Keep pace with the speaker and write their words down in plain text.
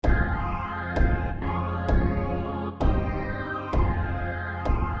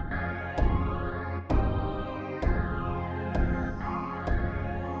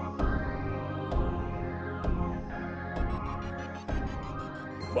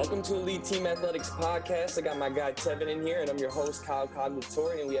Welcome to Elite Team Athletics Podcast. I got my guy Tevin in here, and I'm your host, Kyle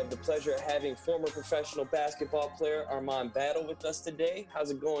Cognitori, and we have the pleasure of having former professional basketball player Armand Battle with us today. How's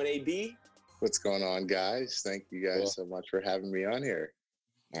it going, AB? What's going on, guys? Thank you guys so much for having me on here.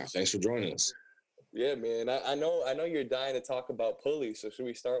 Thanks for joining us. Yeah, man. I know you're dying to talk about Pulley, so should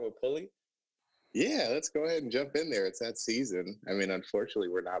we start with Pulley? Yeah, let's go ahead and jump in there. It's that season. I mean, unfortunately,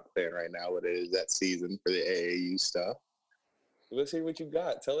 we're not playing right now, but it is that season for the AAU stuff. Let's hear what you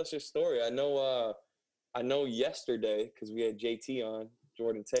got. Tell us your story. I know yesterday, because we had JT on,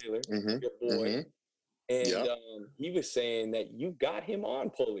 Jordan Taylor, your boy, and he was saying that you got him on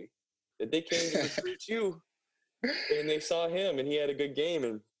Pulley, that they came to recruit you, and they saw him, and he had a good game.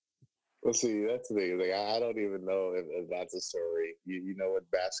 And well, see, that's the thing. Like, I don't even know if that's a story. You know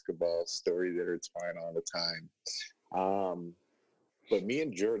what basketball stories intertwine all the time. But me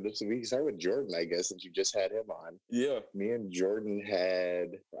and Jordan, we can start with Jordan, I guess, since you just had him on. Yeah. Me and Jordan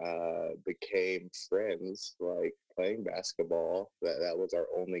had became friends, like playing basketball. That was our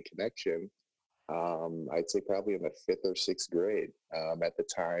only connection. I'd say probably in the 5th or 6th grade. At the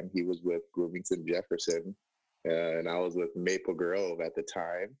time, he was with Bloomington Jefferson, and I was with Maple Grove at the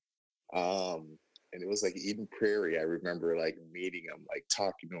time. And it was like Eden Prairie. I remember like meeting him, like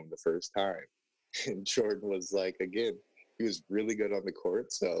talking to him the first time. And Jordan was like, again, he was really good on the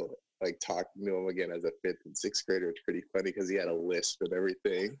court. So like talking to him again as a 5th and 6th grader, it's pretty funny because he had a list and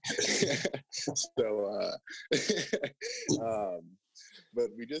everything. But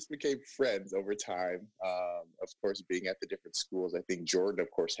we just became friends over time. Of course, being at the different schools, I think Jordan,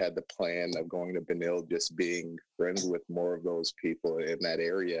 of course, had the plan of going to Benilde, just being friends with more of those people in that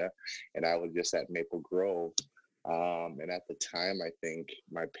area. And I was just at Maple Grove. And at the time, I think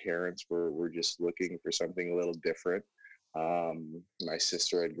my parents were just looking for something a little different. My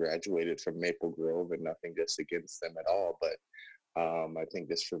sister had graduated from Maple Grove, and nothing just against them at all. But I think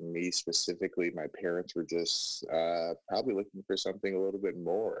just for me specifically, my parents were just probably looking for something a little bit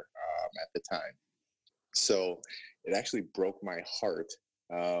more at the time. So it actually broke my heart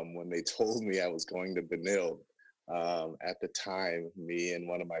when they told me I was going to Benilde. At the time, me and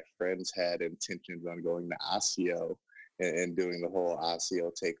one of my friends had intentions on going to Osseo and doing the whole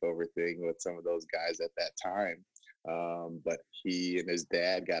Osseo takeover thing with some of those guys at that time. But he and his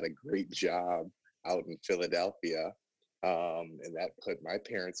dad got a great job out in Philadelphia. And that put my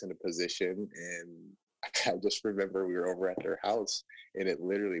parents in a position, and I just remember we were over at their house, and it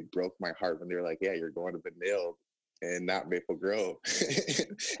literally broke my heart when they were like, yeah, you're going to Benilde and not Maple Grove.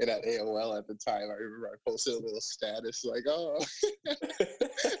 And at AOL at the time, I remember I posted a little status like, oh,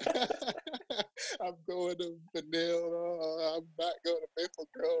 I'm going to Benilde. Oh, I'm not going to Maple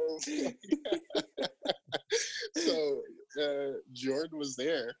Grove. So Jordan was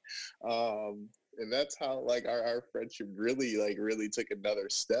there. And that's how like our friendship really took another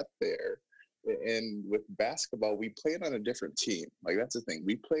step there. And with basketball, we played on a different team. Like that's the thing.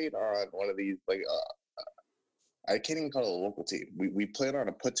 We played on one of these like I can't even call it a local team. We played on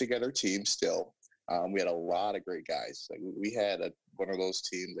a put together team still. We had a lot of great guys. Like we had one of those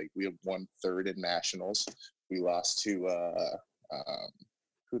teams. Like we had won 3rd in nationals. We lost to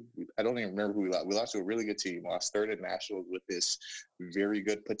I don't even remember who we lost. We lost to a really good team. Lost 3rd in nationals with this very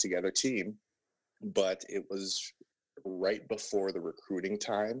good put together team. But it was right before the recruiting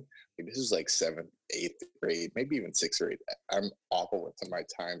time. Like this is like 7th, 8th grade, maybe even 6th grade. I'm awful with my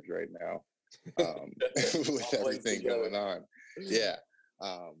times right now with everything going on. Yeah.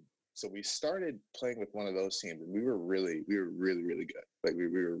 So we started playing with one of those teams, and we were really good. Like we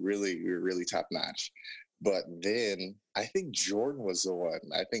were really top notch. But then I think Jordan was the one.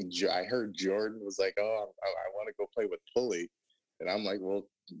 I heard Jordan was like, "Oh, I want to go play with Pulley," and I'm like, "Well,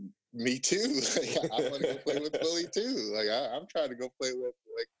 me too. Like, I want to go play with Pulley too. Like I'm trying to go play with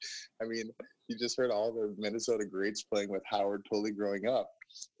you just heard all the Minnesota greats playing with Howard Pulley growing up,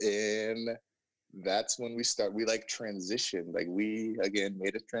 and that's when we transitioned. Like we again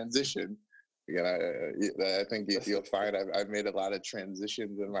made a transition. Again, I think you'll find I've made a lot of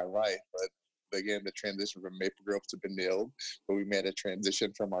transitions in my life, but again, the transition from Maple Grove to Benilde, but we made a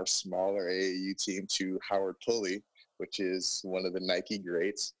transition from our smaller AAU team to Howard Pulley, which is one of the Nike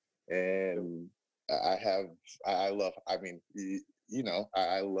greats. And I love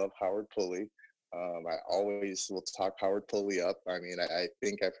Howard Pulley. I always will talk Howard Pulley up. I mean, I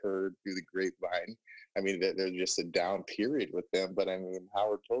think I've heard through the grapevine. I mean, there's just a down period with them, but I mean,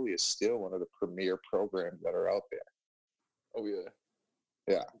 Howard Pulley is still one of the premier programs that are out there. Oh yeah,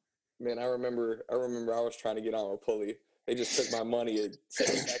 yeah. Man, I remember I was trying to get on a pulley. They just took my money and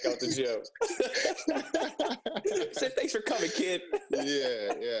sent me back out the gym. Said, thanks for coming, kid.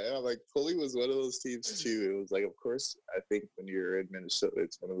 Yeah. And I'm like, pulley was one of those teams too. It was like, of course, I think when you're in Minnesota,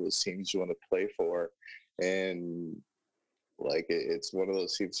 it's one of those teams you want to play for. And like, it's one of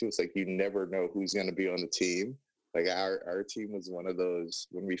those teams too. It's like, you never know who's going to be on the team. Like our team was one of those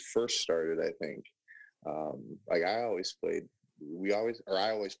when we first started, I think. Like I always played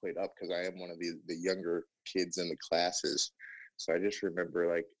up because I am one of the younger kids in the classes. So I just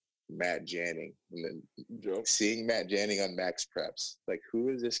remember like Matt Janning and then seeing Matt Janning on Max Preps. Like, who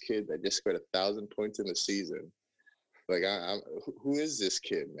is this kid that just scored 1,000 points in the season? Like, who is this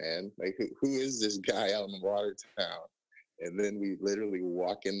kid, man? Like, who is this guy out in Watertown? And then we literally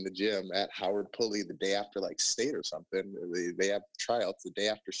walk in the gym at Howard Pulley the day after like state or something. They have tryouts the day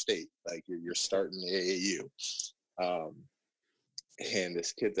after state. Like you're starting AAU. And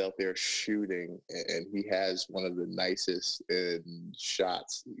this kid's out there shooting, and he has one of the nicest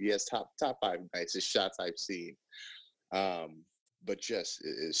shots. He has top 5 nicest shots I've seen. But just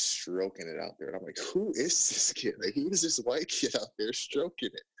is stroking it out there. And I'm like, who is this kid? Like, who is this white kid out there stroking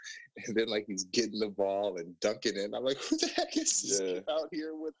it? And then like he's getting the ball and dunking it. And I'm like, who the heck is this kid out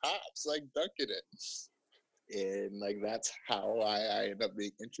here with hops, like dunking it? And like that's how I ended up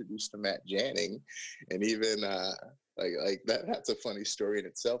being introduced to Matt Janning. And even like that's a funny story in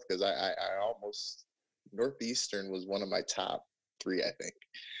itself because I almost Northeastern was one of my top 3, I think.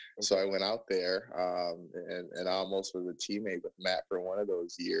 So I went out there and I almost was a teammate with Matt for one of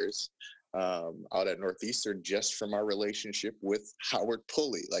those years out at Northeastern just from our relationship with Howard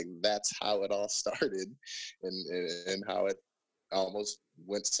Pulley. Like that's how it all started and how it almost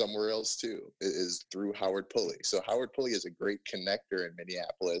went somewhere else too, is through Howard Pulley. So Howard Pulley is a great connector in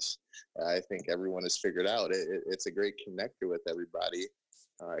Minneapolis. I think everyone has figured out it's a great connector with everybody,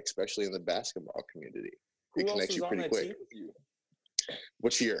 especially in the basketball community. Who else is on that team with you?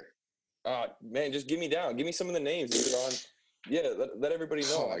 Which year? Man, just give me some of the names. Let everybody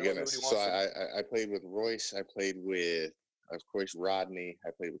know. Oh my goodness. So I played with Royce. I played with, of course, Rodney. I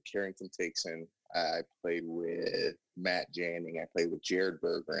played with Carrington Takeson. I played with Matt Janning. I played with Jared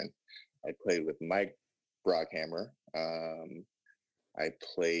Bergeron. I played with Mike Brockhammer. I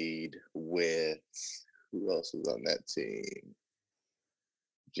played with, who else was on that team?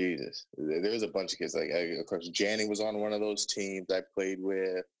 Jesus, there was a bunch of kids. Like, of course, Janning was on one of those teams I played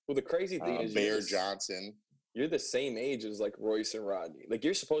with. Well, the crazy thing is, Mayor Johnson. You're the same age as like Royce and Rodney. Like,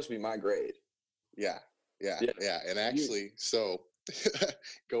 you're supposed to be my grade. Yeah. And actually, so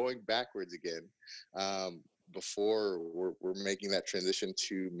going backwards again, before we're making that transition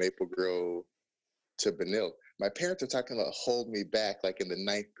to Maple Grove to Benilde, my parents are talking about hold me back like in the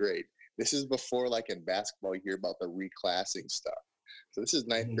 9th grade. This is before, like in basketball, you hear about the reclassing stuff. So this is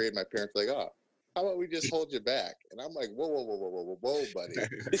 9th grade. My parents are like, oh, how about we just hold you back? And I'm like, whoa, buddy.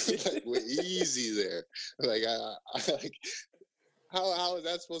 Like, we're easy there. Like, I like, how is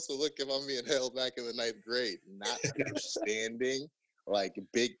that supposed to look if I'm being held back in the 9th grade? Not understanding, like,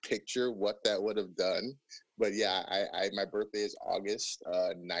 big picture, what that would have done. But yeah, my birthday is August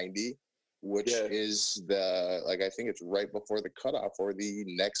 90, which is I think it's right before the cutoff for the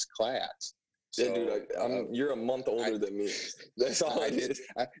next class. So, yeah, dude, you're a month older than me. That's all I did.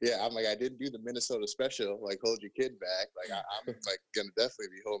 I'm like, I didn't do the Minnesota special, like hold your kid back. Like I'm like gonna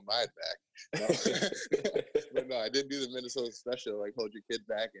definitely be holding mine back. No. But no, I didn't do the Minnesota special, like hold your kid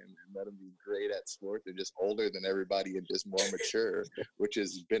back and let them be great at sports. They're just older than everybody and just more mature, which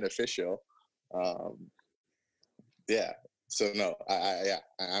is beneficial. Yeah. So no,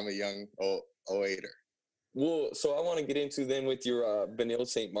 I'm a young 08er. Well, so I want to get into then with your Benilde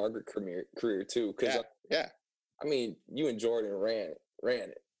St. Margaret career too, because I mean, you and Jordan ran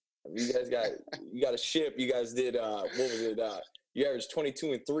it. You guys got a ship. You guys did what was it? You averaged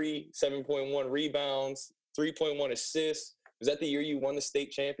 22 and 3, 7.1 rebounds, 3.1 assists. Was that the year you won the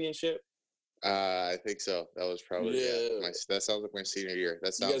state championship? I think so. That was probably that sounds like my senior year.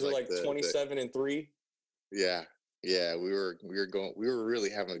 That sounds you guys were like 27 and 3. Yeah. Yeah, we were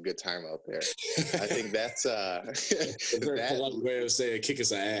really having a good time out there. I think that's a very polite way of saying kick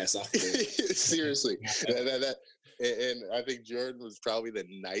us ass off there. Seriously. And I think Jordan was probably the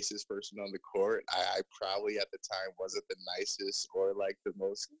nicest person on the court. I probably at the time wasn't the nicest or like the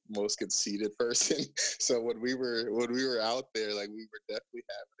most conceited person. So when we were out there, like we were definitely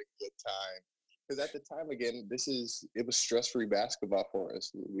having a good time. Because at the time, again, it was stress-free basketball for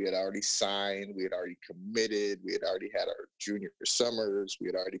us. We had already signed, we had already committed, we had already had our junior summers, we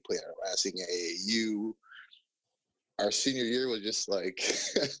had already played our last thing at AAU. Our senior year was just like,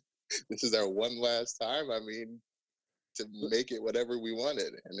 this is our one last time. I mean, to make it whatever we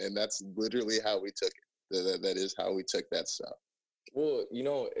wanted. And that's literally how we took it. That is how we took that stuff. Well,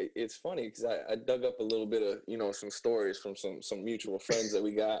 it's funny because I dug up a little bit of, some stories from some mutual friends that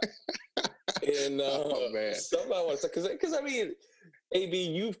we got. And something I want to talk, because I mean, AB,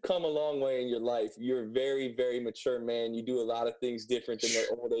 you've come a long way in your life. You're a very, very mature man. You do a lot of things different than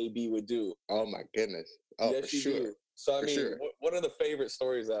what old AB would do. Oh my goodness! Oh, yes, for sure. Do. So I mean, one of the favorite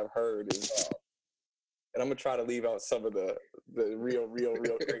stories I've heard is, and I'm gonna try to leave out some of the real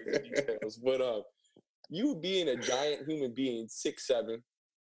crazy details. But you being a giant human being, 6'7",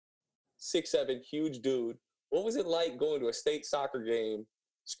 huge dude. What was it like going to a state soccer game,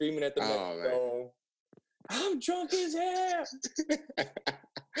 screaming at the microphone, "I'm drunk as hell,"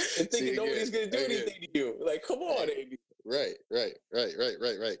 and thinking nobody's gonna do anything to you? Like, come on, AB. Right.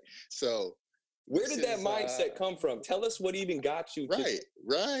 So, where did that mindset come from? Tell us what even got you. Right.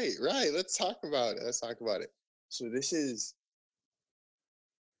 Let's talk about it. So this is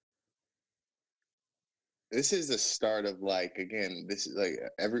the start of, like, again, this is like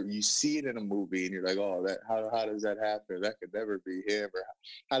you see it in a movie and you're like, oh, that how does that happen? That could never be him.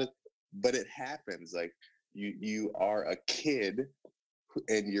 Or but it happens. Like you are a kid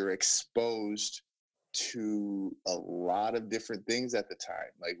and you're exposed to a lot of different things at the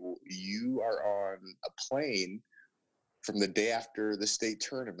time. Like, you are on a plane from the day after the state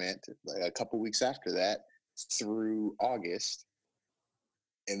tournament, like a couple weeks after that, through August.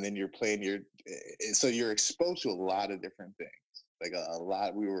 And then you're playing so you're exposed to a lot of different things. Like a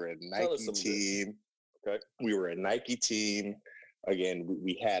lot. We were a Nike team. Okay. We were a Nike team. Again,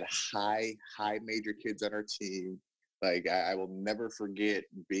 we had high major kids on our team. Like, I will never forget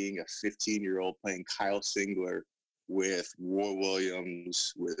being a 15-year-old playing Kyle Singler with Roy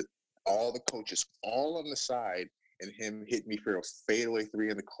Williams, with all the coaches all on the side, and him hit me for a fadeaway three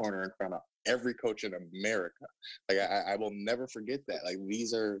in the corner in front of every coach in America. Like, I will never forget that. Like,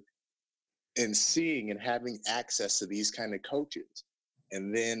 these are, and seeing and having access to these kind of coaches,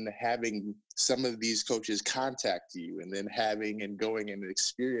 and then having some of these coaches contact you, and then having and going and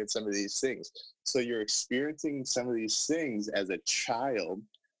experience some of these things. So you're experiencing some of these things as a child,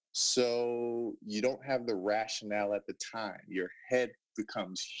 so you don't have the rationale at the time. Your head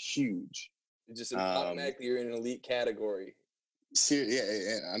becomes huge. Just automatically you're in an elite category. Yeah,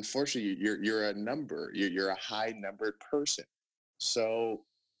 and unfortunately, you're a number. You're a high numbered person. So,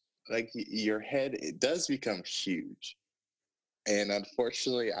 like, your head, it does become huge. And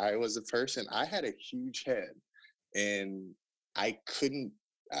unfortunately, I was a person. I had a huge head, and I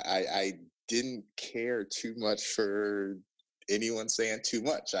didn't care too much for anyone saying too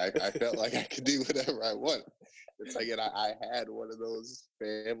much. I felt like I could do whatever I want. It's like, and I had one of those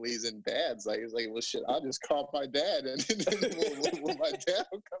families and dads. Like, it's like, well, shit, I'll just call my dad, and my dad will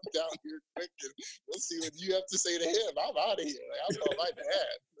come down here quick, and we'll see what you have to say to him. I'm out of here. Like, I'll call my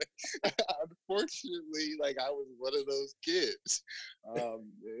dad. Like, unfortunately, like, I was one of those kids,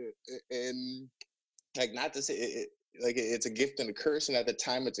 and like, not to say it, like, it's a gift and a curse, and at the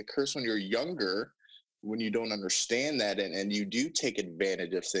time, it's a curse when you're younger, when you don't understand that, and you do take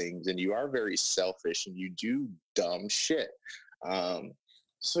advantage of things, and you are very selfish, and you do dumb shit.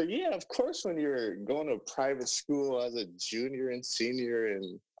 So yeah, of course, when you're going to a private school as a junior and senior,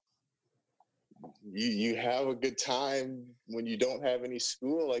 and you have a good time when you don't have any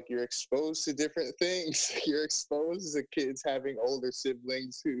school, like, you're exposed to different things. You're exposed to kids having older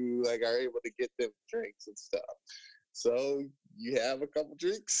siblings who, like, are able to get them drinks and stuff. So you have a couple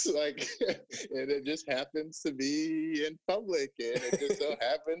drinks, like, and it just happens to be in public, and it just so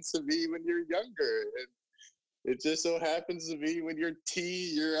happens to be when you're younger, and it just so happens to be when your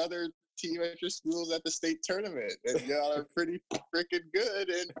other team at your school's at the state tournament, and y'all are pretty freaking good,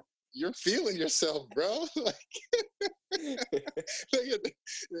 and you're feeling yourself, bro. Like,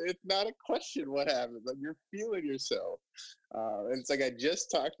 it's not a question what happens. Like, you're feeling yourself, and it's like, I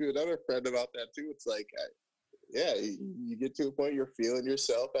just talked to another friend about that too. It's like, yeah, you get to a point you're feeling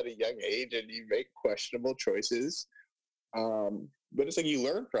yourself at a young age, and you make questionable choices. But it's like, you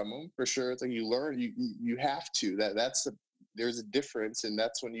learn from them, for sure. It's like, you learn, you have to. There's a difference, and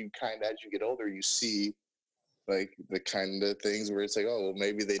that's when you kind of, as you get older, you see, like, the kind of things where it's like, oh, well,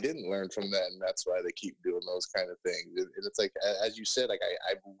 maybe they didn't learn from that, and that's why they keep doing those kind of things. And it's like, as you said, like,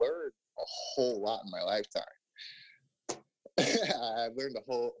 I've learned a whole lot in my lifetime. I've learned a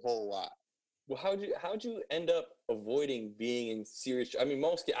whole lot. Well, how'd you end up avoiding being in serious? I mean,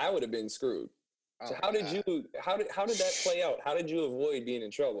 I would have been screwed. So how did that play out? How did you avoid being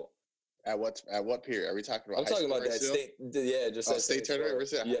in trouble? At what period are we talking about? I'm talking about that state. Yeah, just state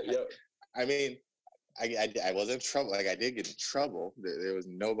tournament. Yeah. I mean, I was in trouble. Like I did get in trouble. There was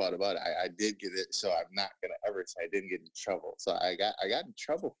no doubt about it. I did get it. So I'm not gonna ever say I didn't get in trouble. So I got in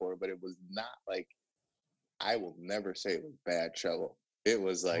trouble for it, but it was not like, I will never say it was bad trouble. It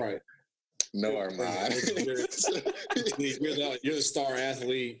was like, right. No, Armand. You're the star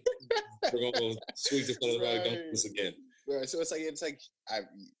athlete. We're gonna sweep this other right. Don't do this again. Right. So it's like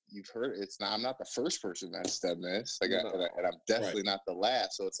you've heard. It's not. I'm not the first person that's done this. Like, and I'm definitely not the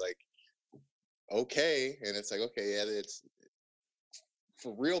last. So it's like, okay, and it's like, okay, yeah, it's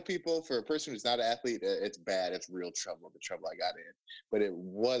for real people. For a person who's not an athlete, it's bad. It's real trouble. The trouble I got in, but it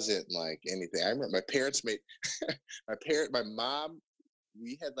wasn't like anything. I remember my parents made my mom.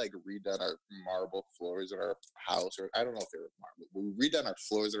 We had like redone our marble floors in our house, or I don't know if they were marble, but we redone our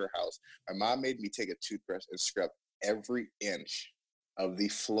floors in our house. My mom made me take a toothbrush and scrub every inch of the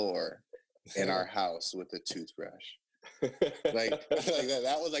floor in our house with a toothbrush. like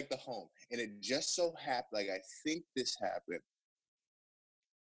that was like the home. And it just so happened, like I think this happened.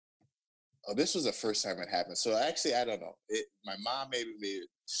 Oh, this was the first time it happened. So actually, I don't know. My mom made me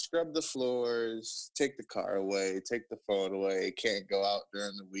scrub the floors, take the car away, take the phone away, can't go out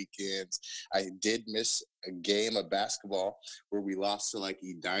during the weekends. I did miss a game of basketball where we lost to like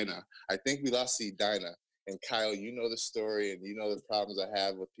Edina. I think we lost to Edina. And Kyle, you know the story and you know the problems I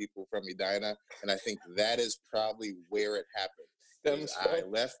have with people from Edina. And I think that is probably where it happened.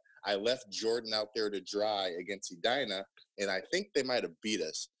 I left Jordan out there to dry against Edina, and I think they might have beat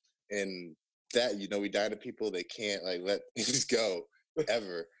us. And that, Edina people, they can't like let things go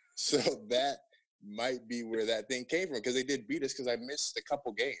ever. So that might be where that thing came from, because they did beat us because I missed a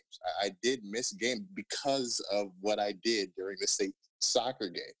couple games. I did miss a game because of what I did during the state soccer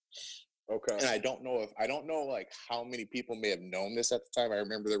game. Okay. And I don't know like how many people may have known this at the time. I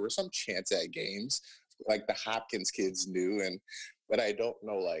remember there were some chants at games, like the Hopkins kids knew, but I don't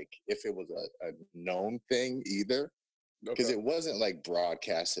know like if it was a known thing either. Because it wasn't like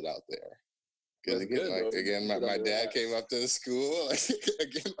broadcasted out there. Because again, my dad came up to the school.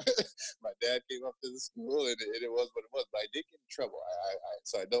 My dad came up to the school, and it was what it was. But I did get in trouble.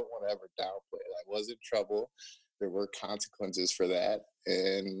 So I don't want to ever downplay it. I was in trouble. There were consequences for that,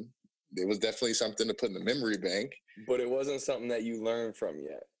 and it was definitely something to put in the memory bank. But it wasn't something that you learned from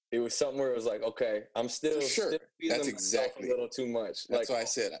yet. It was something where it was like, okay, I'm still That's exactly a little too much. That's what I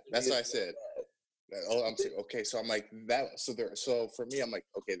said. That's what I said. Oh, I'm saying, okay. So I'm like that. So for me, I'm like,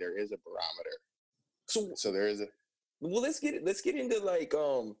 okay, there is a barometer. So there is a. Well, let's get into like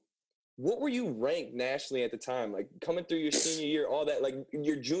what were you ranked nationally at the time? Like coming through your senior year, all that, like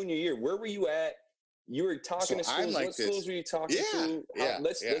your junior year, where were you at? You were talking to schools. What schools were you talking to?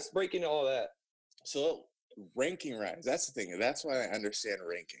 Let's break into all that. So ranking rise. That's the thing. That's why I understand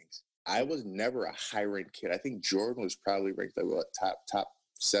rankings. I was never a high ranked kid. I think Jordan was probably ranked like what, top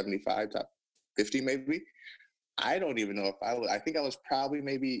 75, top 50 maybe. I don't even know if I think I was probably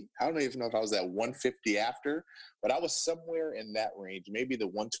maybe, I don't even know if I was at 150 after, but I was somewhere in that range, maybe the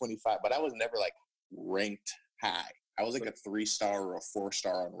 125, but I was never like ranked high. I was like a 3-star or a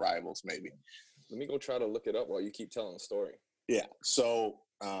 4-star on Rivals maybe. Let me go try to look it up while you keep telling the story. Yeah. So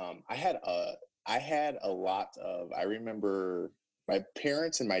I had a lot of, I remember my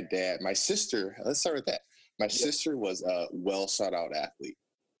parents and my dad, my sister, let's start with that. My sister was a well sought out athlete.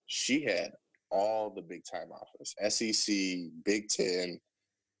 She had all the big time offers, SEC, Big Ten.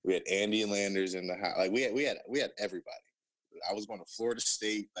 We had Andy Landers in the house. Like we had everybody. I was going to Florida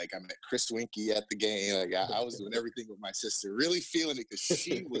State. Like I met Chris Winkie at the game. Like I was doing everything with my sister, really feeling it because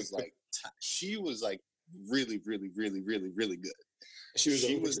she was like really, really, really, really, really good. She was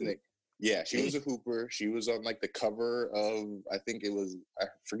a hooper. She was on like the cover of, I think it was, I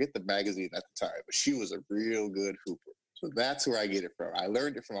forget the magazine at the time, but she was a real good hooper. So that's where I get it from. I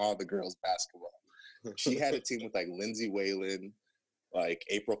learned it from all the girls basketball. She had a team with like Lindsay Whalen, like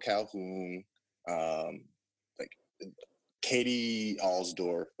April Calhoun, like Katie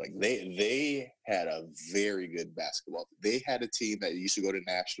Alsdorf. Like they had a very good basketball. They had a team that used to go to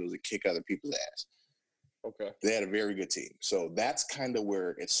nationals and kick other people's ass. Okay. They had a very good team. So that's kind of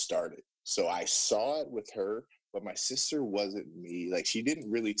where it started. So I saw it with her, but my sister wasn't me. Like she didn't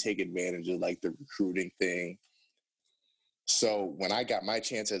really take advantage of like the recruiting thing. So when I got my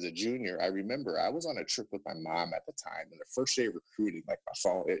chance as a junior, I remember I was on a trip with my mom at the time, and the first day of recruiting, like my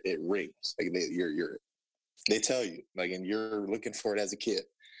phone, it rings. Like they tell you, like, and you're looking for it as a kid.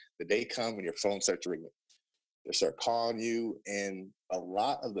 The day comes and your phone starts ringing. They start calling you, and a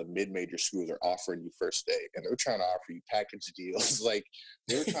lot of the mid-major schools are offering you first day, and they're trying to offer you package deals. Like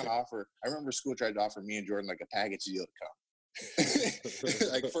they were trying to offer. I remember school tried to offer me and Jordan like a package deal to come.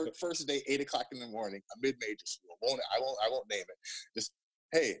 Like first day, 8:00 in the morning, a mid-major school. I won't name it. Just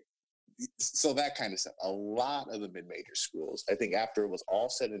hey, so that kind of stuff. A lot of the mid-major schools, I think after it was all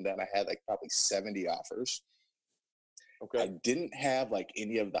said and done, I had like probably 70 offers. Okay. I didn't have like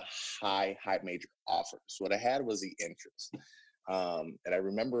any of the high major offers. What I had was the interest. And I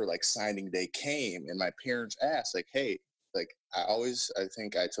remember like signing day came and my parents asked like, hey, like I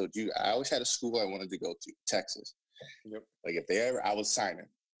think I told you, I always had a school I wanted to go to, Texas. Yep. Like if they ever, I was signing.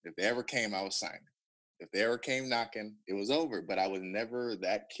 If they ever came, I was signing. If they ever came knocking, it was over. But I was never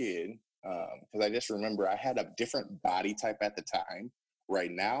that kid because I just remember I had a different body type at the time.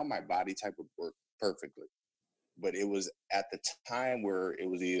 Right now, my body type would work perfectly. But it was at the time where it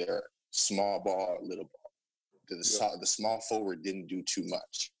was either small ball or little ball. The small forward didn't do too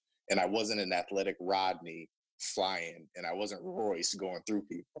much. And I wasn't an athletic Rodney flying, and I wasn't Royce going through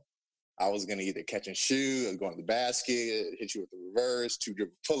people. I was going to either catch and shoot or go in the basket, hit you with the reverse,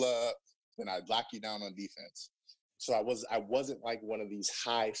 2-dribble pull-up, then I'd lock you down on defense. So I wasn't like one of these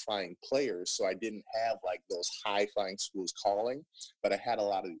high-flying players, so I didn't have like those high-flying schools calling, but I had a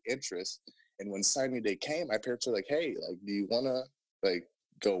lot of interest. And when signing day came, my parents were like, hey, like, do you want to like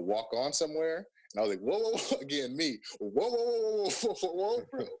go walk on somewhere? And I was like, whoa, again, me, whoa,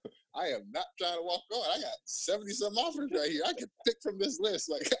 bro. I am not trying to walk on. I got 70-some offers right here. I can pick from this list.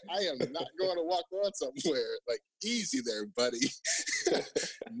 Like, I am not going to walk on somewhere. Like, easy there, buddy.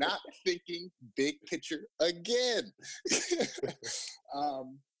 Not thinking big picture again.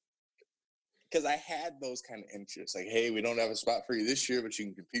 Because I had those kind of interests. Like, hey, we don't have a spot for you this year, but you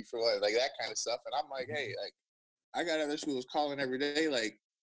can compete for like that kind of stuff. And I'm like, hey, like, I got other schools calling every day, like,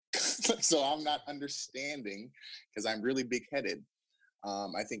 so I'm not understanding because I'm really big-headed.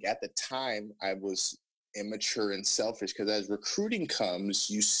 I think at the time I was immature and selfish because as recruiting comes,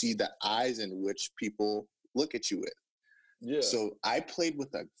 you see the eyes in which people look at you with. Yeah. So I played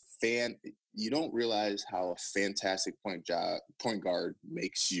with a you don't realize how a fantastic point guard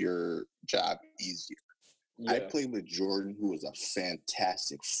makes your job easier. Yeah. I played with Jordan, who was a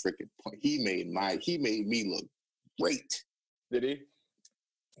fantastic freaking point. He made me look great. Did he?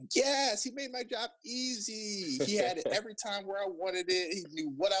 Yes, he made my job easy. He had it every time where I wanted it. He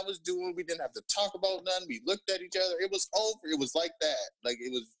knew what I was doing. We didn't have to talk about nothing. We looked at each other. It was over. It was like that. Like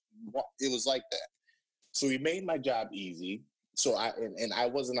it was like that. So he made my job easy. So I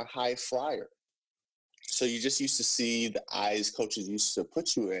wasn't a high flyer. So you just used to see the eyes coaches used to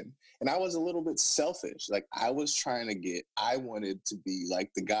put you in. And I was a little bit selfish. Like I wanted to be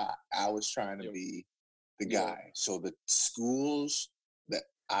like the guy. I was trying to be the guy. So the schools that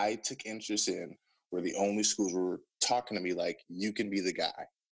I took interest in were the only schools who were talking to me like, you can be the guy.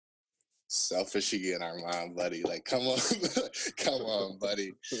 Selfish again, Armand, buddy. Like, come on,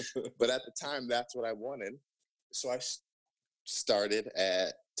 buddy. But at the time, that's what I wanted. So I started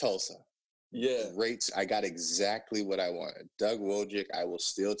at Tulsa. Yeah. Great. I got exactly what I wanted. Doug Wojcik, I will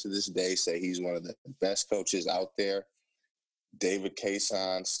still to this day say he's one of the best coaches out there. David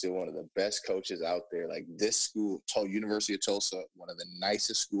Kayson, still one of the best coaches out there. Like this school, University of Tulsa, one of the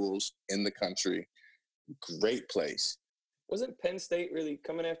nicest schools in the country. Great place. Wasn't Penn State really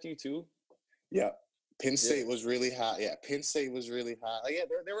coming after you too? Yeah. Penn State was really hot. Yeah, Penn State was really hot. Like, yeah,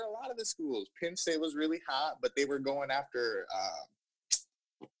 there were a lot of the schools. Penn State was really hot, but they were going after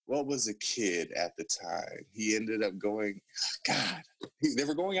what was a kid at the time? He ended up going, they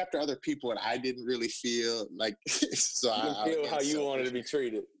were going after other people, and I didn't really feel like, so you didn't feel how you wanted to be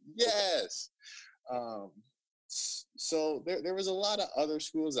treated. Yes. So there was a lot of other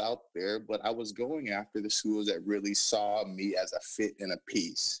schools out there, but I was going after the schools that really saw me as a fit and a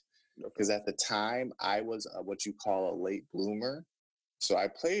piece. Because at the time, I was what you call a late bloomer. So I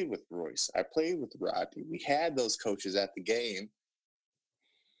played with Royce. I played with Rodney. We had those coaches at the game.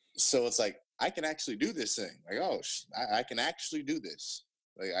 So it's like, I can actually do this thing. Like, oh, I can actually do this.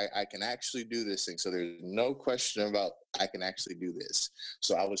 Like, I can actually do this thing. So there's no question about I can actually do this.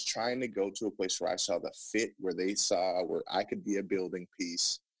 So I was trying to go to a place where I saw the fit, where they saw where I could be a building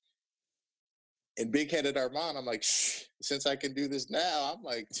piece. And big-headed Armand, I'm like, since I can do this now, I'm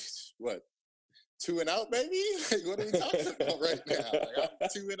like, what, 2 and out, baby? Like, what are we talking about right now? Like, I'm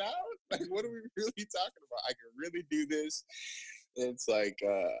 2 and out? Like, what are we really talking about? I can really do this. It's like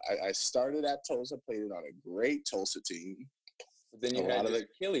I started at Tulsa, played it on a great Tulsa team. But then you had the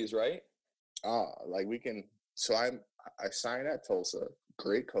Achilles, right? Like we can. So I signed at Tulsa.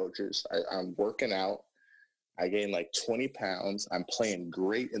 Great coaches. I'm working out. I gained like 20 pounds. I'm playing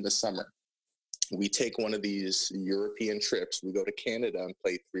great in the summer. We take one of these European trips. We go to Canada and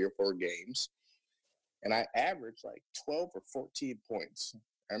play 3 or 4 games. And I average like 12 or 14 points.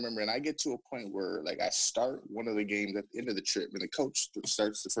 I remember, and I get to a point where, like, I start one of the games at the end of the trip, and the coach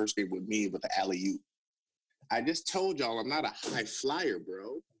starts the first game with me with the alley-oop. I just told y'all I'm not a high flyer,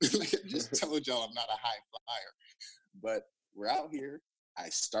 bro. Like, I just told y'all I'm not a high flyer. But we're out here. I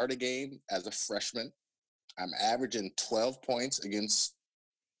start a game as a freshman. I'm averaging 12 points against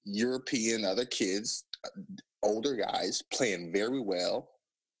European other kids, older guys, playing very well.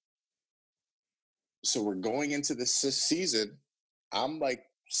 So we're going into this season. I'm like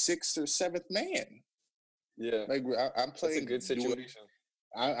 6th or 7th man. Yeah. Like, I'm playing. That's a good situation.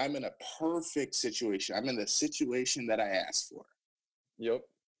 I'm in a perfect situation. I'm in the situation that I asked for. Yep.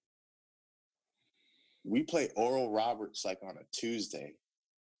 We play Oral Roberts like on a Tuesday.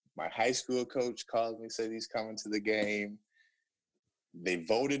 My high school coach calls me, said he's coming to the game. They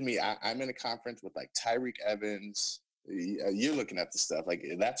voted me. I'm in a conference with like Tyreek Evans. You're looking at the stuff. Like,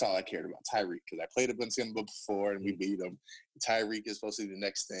 that's all I cared about, Tyreek, because I played against him before and we beat him. Tyreek is supposed to be the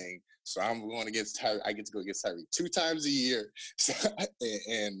next thing. So I'm going against Tyreek. I get to go against Tyreek 2 times a year. So,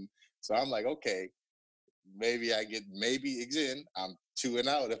 and so I'm like, okay, maybe again, I'm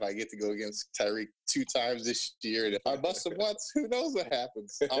 2-0 if I get to go against Tyreek 2 times this year. And if I bust him once, who knows what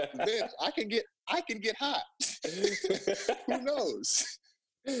happens? Off the bench, I can get hot. Who knows?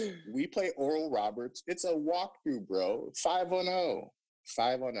 We play Oral Roberts. It's a walkthrough, bro. 5-0.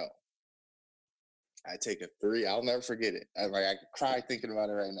 5-0. I take a 3. I'll never forget it. I could cry thinking about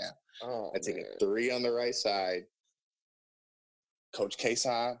it right now. Oh, I take a 3 on the right side. Coach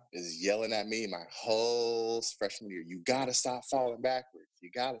Kason is yelling at me my whole freshman year. You got to stop falling backwards.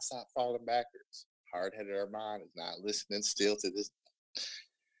 You got to stop falling backwards. Hard-headed Armand is not listening still to this.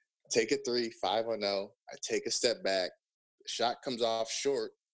 Take a 3, 5-0. I take a step back. The shot comes off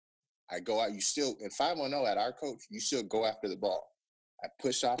short. I go out. You still, in 5-0 at our coach, you still go after the ball. I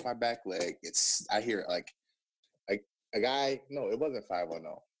push off my back leg. I hear it like a guy. No, it wasn't 5-0.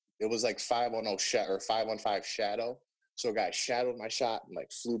 It was like 5-0 shot or 5-on-5 shadow. So a guy shadowed my shot and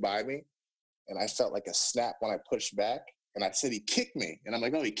like flew by me. And I felt like a snap when I pushed back. And I said, he kicked me. And I'm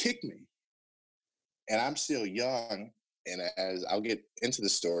like, oh, he kicked me. And I'm still young. And as I'll get into the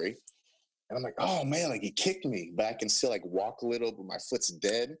story, and I'm like, oh man, like he kicked me, but I can still like walk a little, but my foot's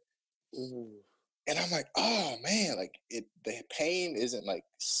dead. Ooh. And I'm like, oh man, like the pain isn't like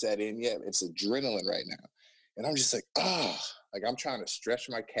set in yet. It's adrenaline right now. And I'm just like, like I'm trying to stretch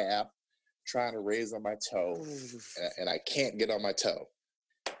my calf, trying to raise on my toe, and I can't get on my toe.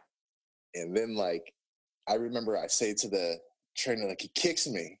 And then like, I remember I say to the trainer, like, he kicks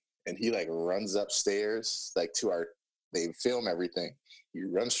me, and he like runs upstairs, like they film everything. He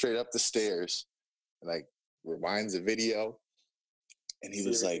runs straight up the stairs and like rewinds the video. And he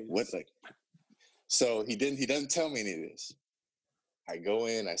was like, what? Like, so he doesn't tell me any of this. I go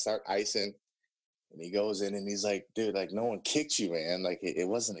in, I start icing, and he goes in and he's like, dude, like no one kicked you, man. Like it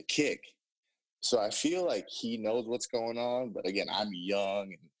wasn't a kick. So I feel like he knows what's going on. But again, I'm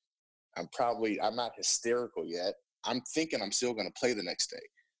young and I'm not hysterical yet. I'm thinking I'm still going to play the next day.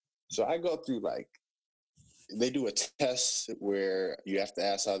 So I go through like, they do a test where you have to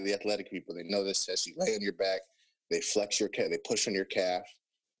ask all the athletic people. They know this test. You lay on your back, they flex your calf, they push on your calf.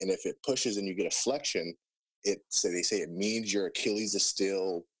 And if it pushes and you get a flexion, they say it means your Achilles is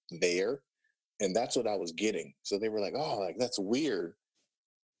still there. And that's what I was getting. So they were like, oh, like that's weird.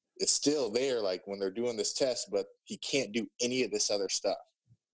 It's still there, like when they're doing this test, but he can't do any of this other stuff.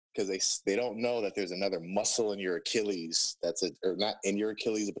 Because they don't know that there's another muscle in your Achilles or not in your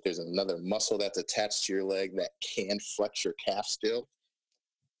Achilles, but there's another muscle that's attached to your leg that can flex your calf still.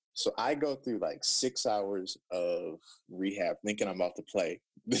 So I go through like 6 hours of rehab thinking I'm about to play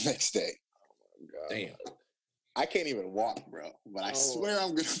the next day. Oh my God. Damn. I can't even walk, bro. But I swear I'm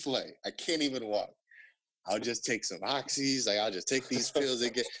going to play. I can't even walk. I'll just take some oxys. Like I'll just take these pills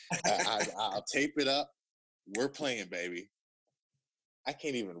and I'll tape it up. We're playing, baby. I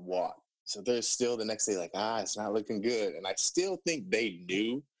can't even walk. So they're still the next day like, it's not looking good. And I still think they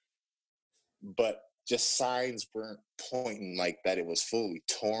knew, but just signs weren't pointing like that it was fully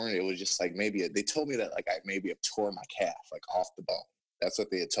torn. It was just like they told me that like I maybe have torn my calf, like off the bone. That's what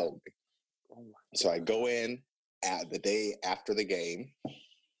they had told me. So I go in at the day after the game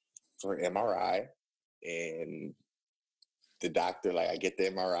for MRI, and the doctor, like I get the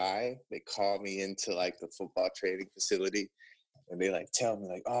MRI, they call me into like the football training facility. And they like tell me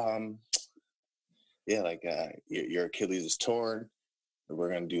like, your Achilles is torn.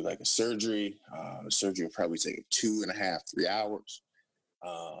 We're gonna do like a surgery. The surgery will probably take 2.5, 3 hours.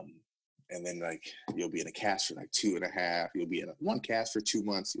 And then like you'll be in a cast for like 2.5. You'll be in one cast for 2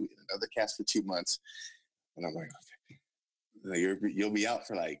 months. You'll be in another cast for 2 months. And I'm like, okay, you'll be out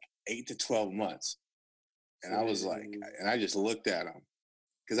for like 8 to 12 months. And I was like, and I just looked at him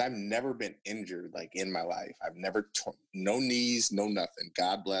because I've never been injured like in my life. I've never torn, no knees, no nothing.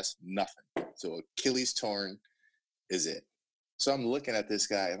 God bless, nothing. So Achilles torn is it. So I'm looking at this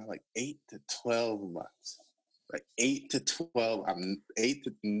guy and I'm like 8 to 12 months. Like 8 to 12. I'm 8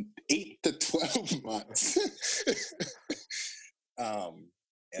 to 12 months.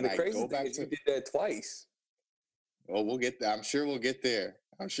 And the I crazy go back thing is to you did that twice. Oh, we'll get there. I'm sure we'll get there.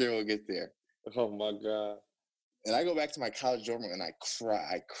 Oh my God. And I go back to my college dorm room and I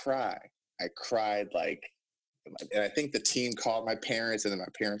cry. I cried like, and I think the team called my parents and then my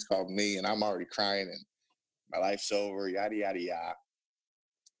parents called me and I'm already crying and my life's over, yada, yada, yada.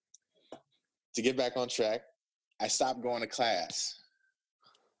 To get back on track, I stopped going to class.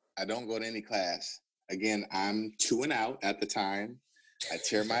 I don't go to any class. Again, I'm 2 and out at the time. I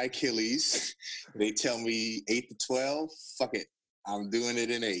tear my Achilles. They tell me 8 to 12. Fuck it. I'm doing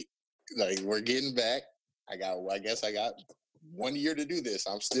it in 8. Like, we're getting back. I guess I got 1 year to do this.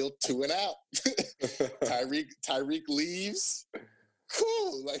 I'm still 2 and out. Tyreek leaves.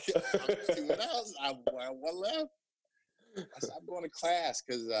 Cool. Like, I'm 2 and out. I one left. I stopped going to class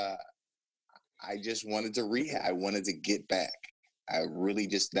because I just wanted to rehab. I wanted to get back. I really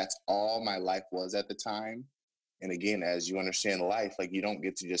that's all my life was at the time. And again, as you understand life, like you don't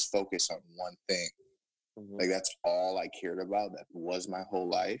get to just focus on one thing. Mm-hmm. Like that's all I cared about. That was my whole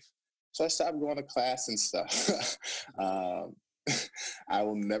life. So I stopped going to class and stuff. I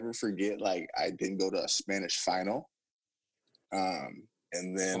will never forget, like I didn't go to a Spanish final.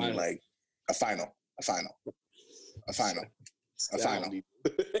 And then like a final.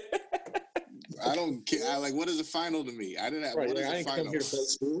 I don't care. What is a final to me? I didn't have. Right, what is a final? Come here to play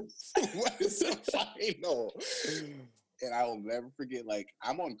school. What is a final? And I will never forget. Like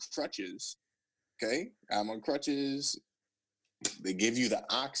I'm on crutches. Okay, I'm on crutches. They give you the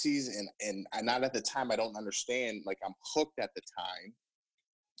oxys, and not at the time. I don't understand. Like I'm hooked at the time,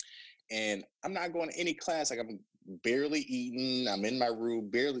 and I'm not going to any class. Like I'm barely eating. I'm in my room,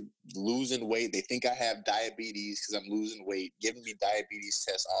 barely losing weight. They think I have diabetes because I'm losing weight, giving me diabetes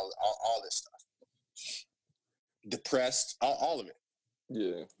tests, all this stuff. Depressed, all of it.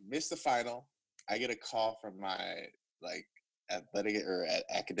 Yeah. Missed the final. I get a call from my like athletic or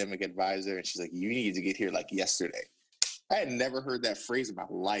academic advisor, and she's like, "You need to get here like yesterday." I had never heard that phrase in my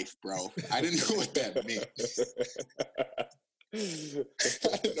life, bro. I didn't know what that meant.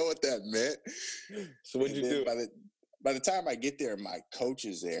 I didn't know what that meant. So what'd you do? By the time I get there, my coach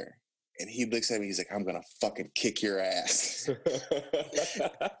is there, and he looks at me. He's like, "I'm gonna fucking kick your ass."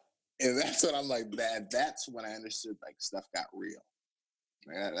 And that's when I'm like, that's when I understood like stuff got real.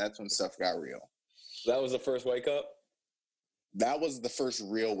 That's when stuff got real. That was the first wake up? That was the first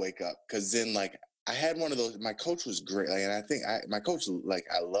real wake up. Cause then like I had one of those, my coach was great. Like, and I think my coach, like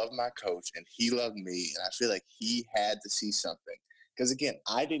I love my coach and he loved me. And I feel like he had to see something. Cause again,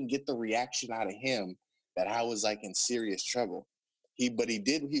 I didn't get the reaction out of him that I was like in serious trouble. He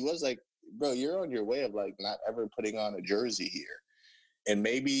was like, bro, you're on your way of like not ever putting on a jersey here. And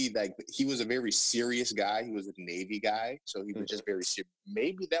maybe like he was a very serious guy. He was a Navy guy. So he was just very serious.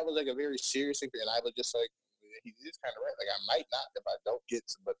 Maybe that was like a very serious thing. And I was just like, he is kind of right. Like I might not if I don't get,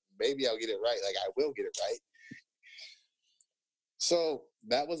 but maybe I'll get it right. Like I will get it right. So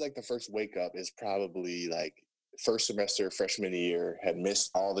that was like the first wake up is probably like first semester, freshman year, had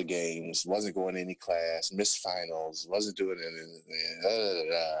missed all the games, wasn't going to any class, missed finals, wasn't doing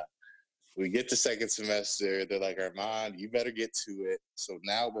anything. We get to second semester. They're like, Armand, you better get to it. So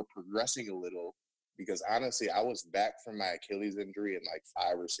now we're progressing a little because honestly, I was back from my Achilles injury in like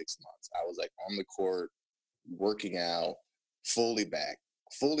 5 or 6 months. I was like on the court, working out, fully back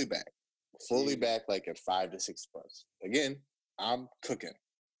like in 5 to 6 months. Again, I'm cooking.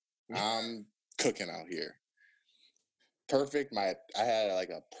 I'm cooking out here. Perfect. I had like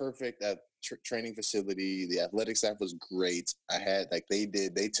a perfect training facility. The athletic staff was great. I had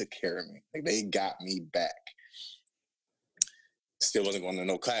they took care of me. Like they got me back. Still wasn't going to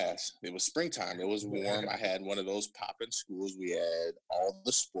no class. It was springtime. It was warm. I had one of those poppin' schools. We had all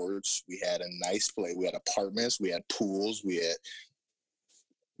the sports. We had a nice play. We had apartments. We had pools. We had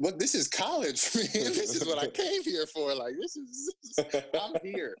this is college, man. This is what I came here for. Like I'm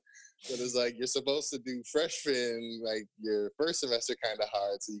here. But it's like you're supposed to do freshman, like your first semester kind of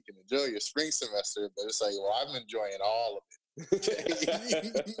hard so you can enjoy your spring semester. But it's like, well, I'm enjoying all of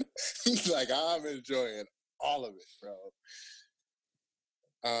it. Like I'm enjoying all of it, bro.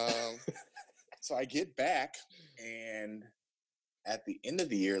 So I get back and at the end of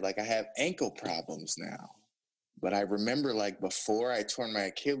the year, like I have ankle problems now. But I remember like before I torn my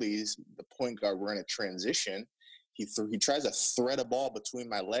Achilles, the point guard, we're in a transition. He tries to thread a ball between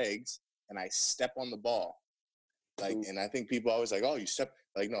my legs and I step on the ball. Like, and I think people always like, oh, you stepped.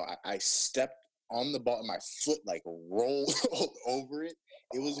 Like, no, I stepped on the ball and my foot like rolled over it.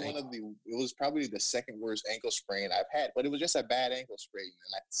 It was probably the second worst ankle sprain I've had, but it was just a bad ankle sprain.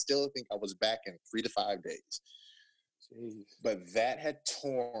 And I still think I was back in 3 to 5 days. Jeez. But that had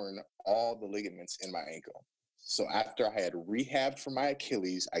torn all the ligaments in my ankle. So after I had rehabbed for my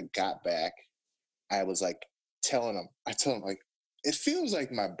Achilles, I got back. I was like I told him like, it feels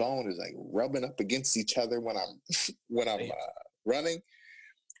like my bone is like rubbing up against each other when I'm running.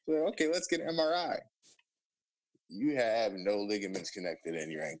 So, okay, let's get an MRI. You have no ligaments connected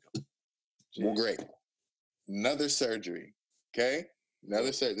in your ankle. Jeez. Well, great. Another surgery. Okay?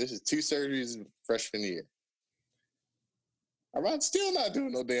 Another surgery. This is 2 surgeries in freshman year. I'm still not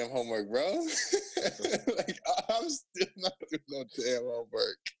doing no damn homework, bro. Like, I'm still not doing no damn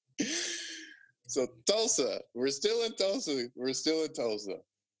homework. So Tulsa, we're still in Tulsa.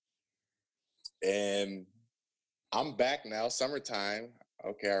 And I'm back now, summertime.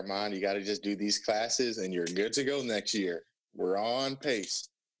 Okay, Armand, you got to just do these classes and you're good to go next year. We're on pace.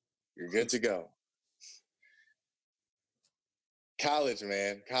 You're good to go. College,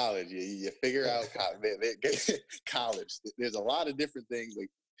 man, college. You figure out college. There's a lot of different things. Like,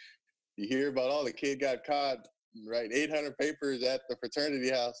 you hear about, oh, the kid got caught, right? 800 papers at the fraternity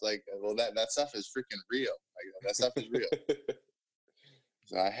house. Like, well, that stuff is freaking real. Like, that stuff is real.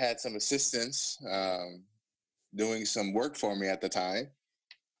 So I had some assistants doing some work for me at the time,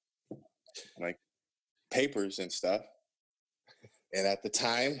 like papers and stuff. And at the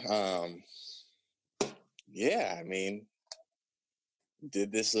time,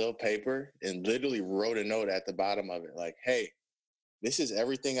 did this little paper and literally wrote a note at the bottom of it. Like, hey, this is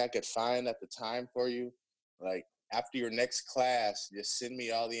everything I could find at the time for you. Like, after your next class, just send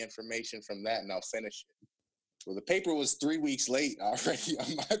me all the information from that and I'll finish it. Well, the paper was 3 weeks late already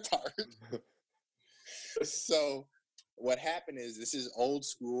on my part. So what happened is, this is old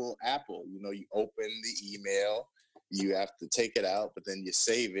school Apple. You know, you open the email, you have to take it out, but then you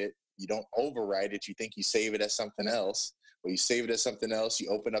save it. You don't overwrite it. You think you save it as something else. Well, you save it as something else. You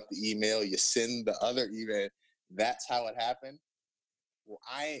open up the email, you send the other email. That's how it happened. Well,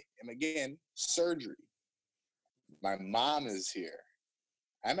 I am, again, surgery. My mom is here.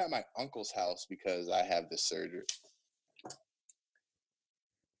 I'm at my uncle's house because I have this surgery.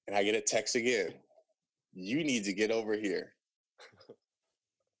 And I get a text again. You need to get over here.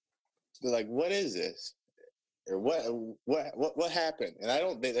 They're like, what is this? Or what happened? And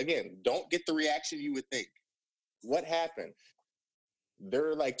don't get the reaction you would think. What happened?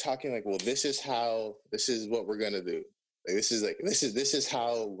 They're like talking like, well, this is what we're gonna do. Like, this is what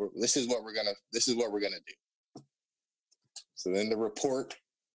we're gonna do. So then the report,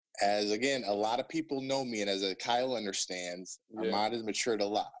 as again, a lot of people know me, and as Kyle understands, Armand has matured a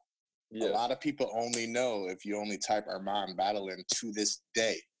lot. Yeah. A lot of people only know if you only type Armand Battle in to this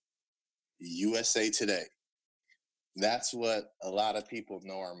day, USA Today. That's what a lot of people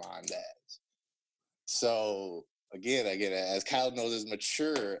know Armand as. So again, as Kyle knows, is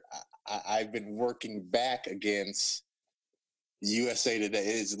mature. I've been working back against USA Today.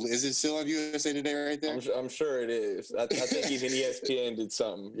 Is it still on USA Today right there? I'm sure it is. I think even ESPN did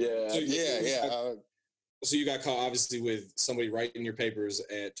something. Yeah. So you got caught, obviously, with somebody writing your papers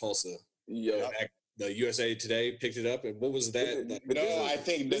at Tulsa. Yeah. The USA Today picked it up, and what was that? I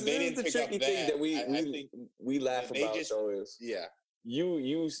think they didn't pick up that. Thing that we laugh about, though, is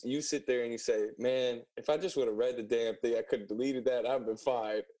you sit there and you say, man, if I just would have read the damn thing, I could have deleted that. I've been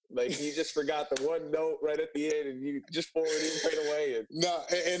fine. Like, you just forgot the one note right at the end, and you just forwarded it right away.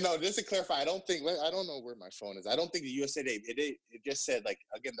 No, just to clarify, I don't know where my phone is. I don't think the USA Today. It just said, like,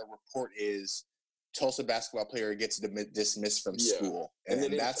 again, the report is Tulsa basketball player gets dismissed from school, and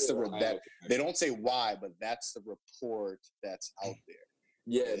then that's they don't say why, but that's the report that's out there.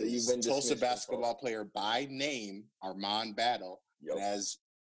 Yeah, that you've been Tulsa basketball player by name, Armand Battle. Yep. And as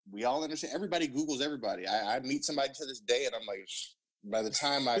we all understand, everybody Googles everybody. I meet somebody to this day, and I'm like, by the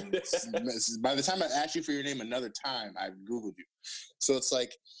time I ask you for your name another time, I've Googled you. So it's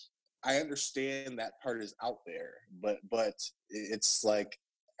like, I understand that part is out there, but it's like,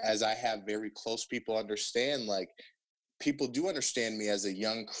 as I have very close people understand, like, people do understand me as a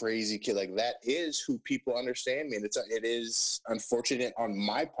young, crazy kid. Like, that is who people understand me. And it is unfortunate on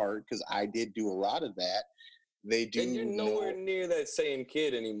my part, because I did do a lot of that. They do. And you're nowhere near that same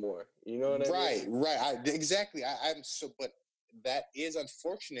kid anymore. You know what I mean? Right. Exactly. But that is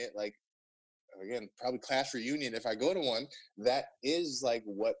unfortunate. Like, again, probably class reunion, if I go to one, that is like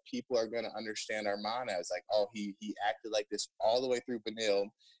what people are going to understand Armand as. Like, oh, he acted like this all the way through Benilde,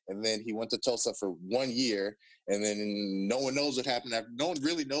 and then he went to Tulsa for 1 year, and then no one knows what happened after. No one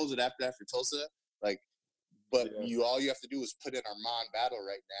really knows what happened after Tulsa. Like, But all you have to do is put in Armand Battle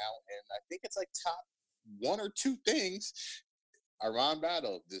right now, and I think it's like top 1 or 2 things. Armand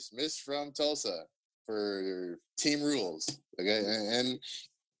Battle dismissed from Tulsa for team rules. Okay, and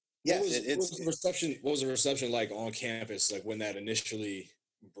yes, what was the reception? What was the reception like on campus? Like when that initially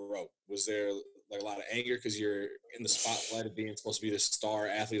broke, was there like a lot of anger because you're in the spotlight of being supposed to be the star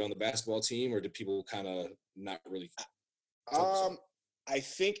athlete on the basketball team, or did people kind of not really? I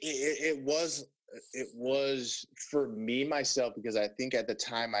think it was for me myself, because I think at the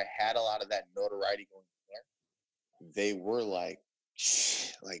time I had a lot of that notoriety going there. They were like,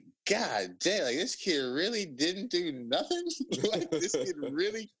 God damn, like this kid really didn't do nothing. Like this kid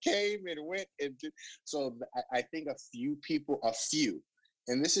really came and went and did. So I think a few,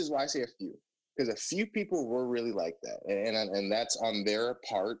 and this is why I say a few, because a few people were really like that, and that's on their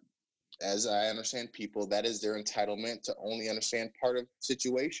part. As I understand people, that is their entitlement to only understand part of the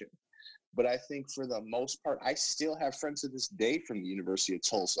situation. But I think for the most part, I still have friends to this day from the University of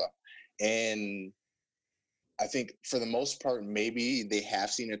Tulsa. And I think for the most part, maybe they have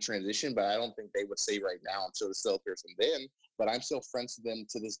seen a transition, but I don't think they would say right now until the still hear from them. But I'm still friends with them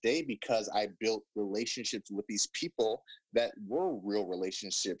to this day because I built relationships with these people that were real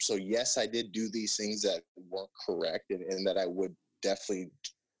relationships. So yes, I did do these things that weren't correct and that I would definitely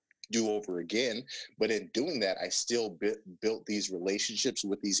do over again. But in doing that, I still built these relationships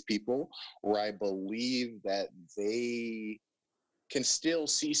with these people where I believe that they can still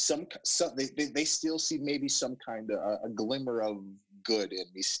see they still see maybe some kind of a glimmer of good in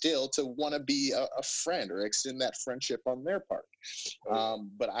me still to want to be a friend or extend that friendship on their part.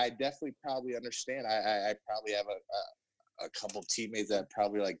 But I definitely probably understand. I probably have a couple teammates that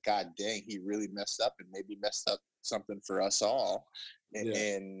probably like, God dang, he really messed up and maybe messed up something for us all.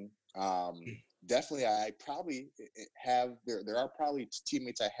 And definitely I probably have there are probably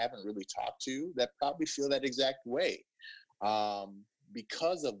teammates I haven't really talked to that probably feel that exact way,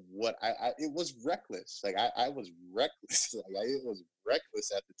 because of what it was reckless. Like I was reckless. Like it was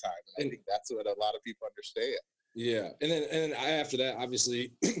reckless at the time, and I think that's what a lot of people understand. Yeah, and then after that,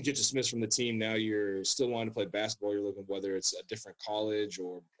 obviously, get dismissed from the team. Now you're still wanting to play basketball. You're looking whether it's a different college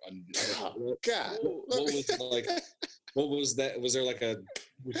or God. What was like? What was that? Was there like a?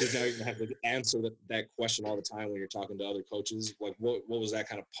 Because now you're gonna have to answer that question all the time when you're talking to other coaches. Like, what was that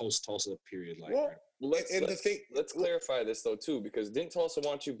kind of post Tulsa period like? Well, let's clarify this though too, because didn't Tulsa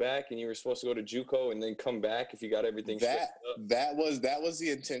want you back, and you were supposed to go to JUCO and then come back if you got everything that was the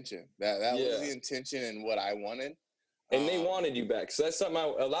intention. That was the intention and what I wanted. And they wanted you back. So that's something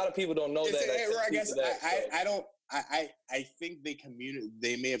a lot of people don't know I think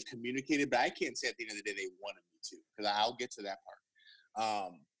they may have communicated, but I can't say at the end of the day they wanted me to, because I'll get to that part.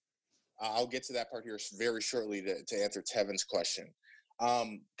 I'll get to that part here very shortly to answer Tevin's question.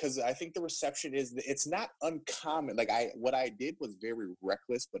 Because I think the reception it's not uncommon. Like what I did was very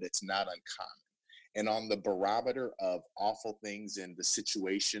reckless, but it's not uncommon. And on the barometer of awful things and the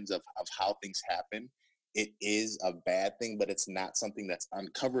situations of how things happen, it is a bad thing, but it's not something that's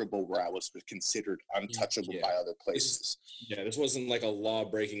uncoverable where I was considered untouchable by other places. This wasn't like a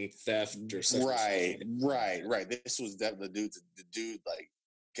law-breaking theft or something. Right. This was the dude like,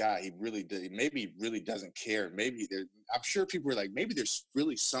 God, he really did. Maybe he really doesn't care. Maybe I'm sure people were like, maybe there's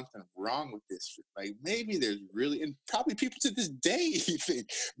really something wrong with this. Like maybe there's really, and probably people to this day think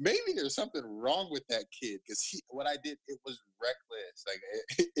maybe there's something wrong with that kid, because what I did, it was reckless.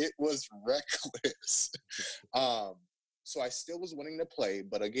 Like it was reckless. So I still was wanting to play,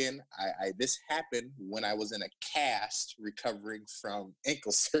 but again, this happened when I was in a cast recovering from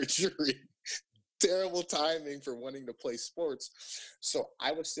ankle surgery. Terrible timing for wanting to play sports. So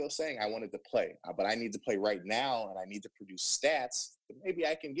I was still saying I wanted to play, but I need to play right now, and I need to produce stats. Maybe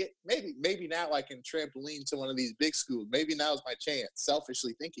I can maybe now I can trampoline to one of these big schools. Maybe now is my chance,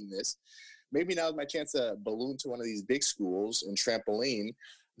 selfishly thinking this. Maybe now is my chance to balloon to one of these big schools and trampoline.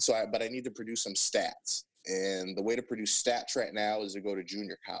 But I need to produce some stats. And the way to produce stats right now is to go to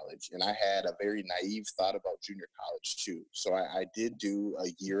junior college. And I had a very naive thought about junior college too. So I did do a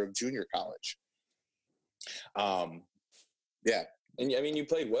year of junior college. Yeah. And I mean, you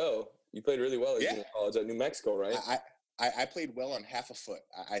played well. You played really well at college at New Mexico, right? I played well on half a foot.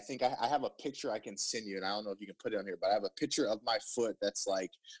 I think I have a picture I can send you, and I don't know if you can put it on here, but I have a picture of my foot that's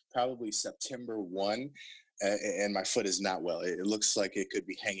like probably September 1, and my foot is not well. It looks like it could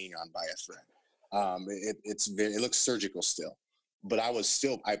be hanging on by a thread. It looks surgical still. But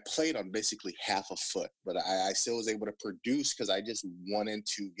I played on basically half a foot, but I still was able to produce because I just wanted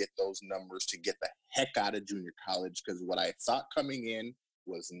to get those numbers to get the heck out of junior college, because what I thought coming in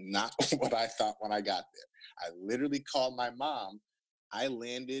was not what I thought when I got there. I literally called my mom. I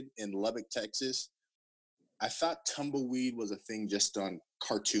landed in Lubbock, Texas. I thought tumbleweed was a thing just on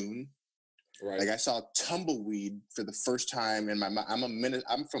cartoon. Right. Like I saw tumbleweed for the first time in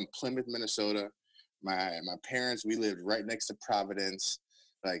I'm from Plymouth, Minnesota. My parents, we lived right next to Providence,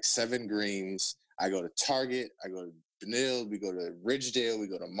 like 7 Greens. I go to Target, I go to Benilde, we go to Ridgedale, we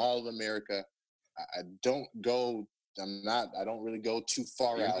go to Mall of America. I don't really go too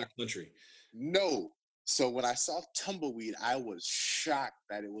far out. Country. No. So when I saw tumbleweed, I was shocked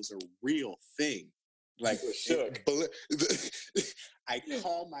that it was a real thing. Like, I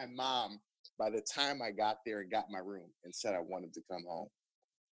called my mom by the time I got there and got my room and said I wanted to come home.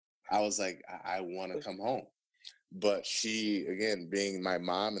 I was like, I want to come home. But she, again, being my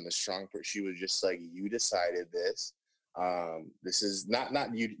mom and the strong person, she was just like, you decided this. This is not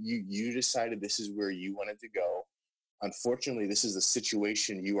you decided this is where you wanted to go. Unfortunately, this is the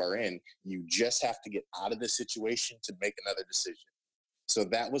situation you are in. You just have to get out of the situation to make another decision. So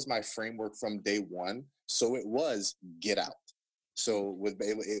that was my framework from day one. So it was get out. So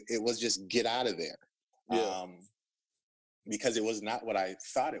it was just get out of there. Yeah. Because it was not what I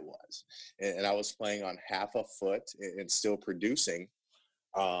thought it was. And I was playing on half a foot and still producing.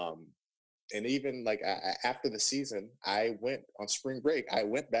 And even like after the season, I went on spring break. I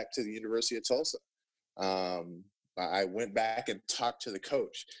went back to the University of Tulsa. I went back and talked to the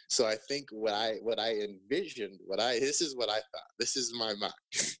coach. So I think what I envisioned, this is what I thought. This is my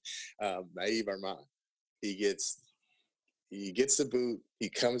mind. Naive Armand. He gets the boot. He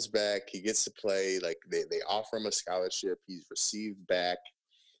comes back. He gets to play. Like they offer him a scholarship. He's received back,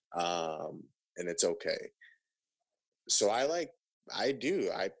 and it's okay. So I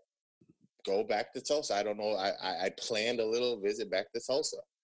go back to Tulsa. I don't know. I planned a little visit back to Tulsa.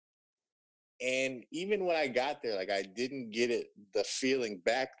 And even when I got there, like I didn't get the feeling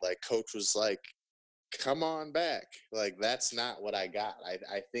back. Like coach was like, come on back. Like, that's not what I got.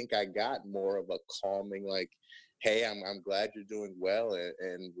 I think I got more of a calming, like, hey, I'm glad you're doing well.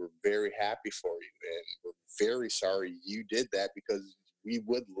 And we're very happy for you. And we're very sorry you did that because we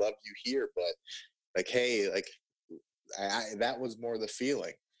would love you here. But like, hey, like that was more the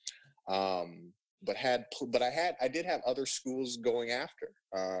feeling. But I did have other schools going after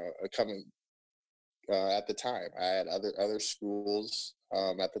coming at the time. I had other schools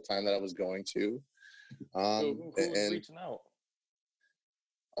at the time that I was going to. Who was reaching out?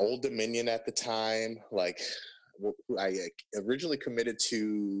 Old Dominion at the time. Like I originally committed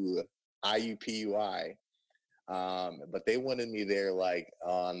to IUPUI, but they wanted me there like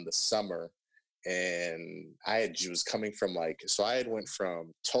on the summer. And was coming from I had went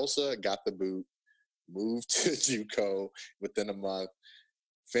from Tulsa, got the boot, moved to JUCO within a month,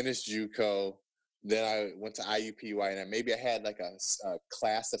 finished JUCO. Then I went to IUPUI, and maybe I had like a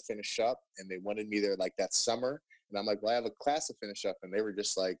class to finish up, and they wanted me there like that summer. And I'm like, well, I have a class to finish up. And they were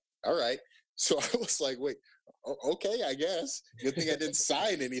just like, all right. So I was like, wait, okay, I guess. Good thing I didn't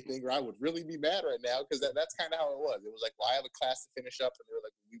sign anything, or I would really be mad right now, because that's kind of how it was. It was like, well, I have a class to finish up. And they were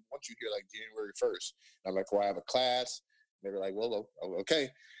like, we want you here like January 1st. And I'm like, well, I have a class. And they were like, well, okay.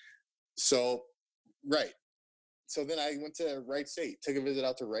 So, right. So then I went to Wright State, took a visit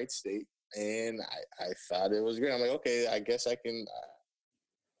out to Wright State. And I thought it was great. I'm like, okay, I guess I can.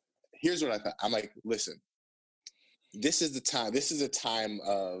 Here's what I thought. I'm like, listen, this is the time. This is a time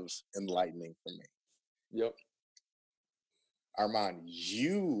of enlightening for me. Yep. Armand,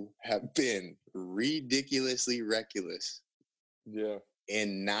 you have been ridiculously reckless. Yeah.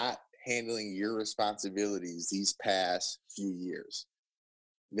 In not handling your responsibilities these past few years.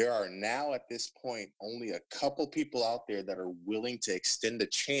 There are now at this point only a couple people out there that are willing to extend a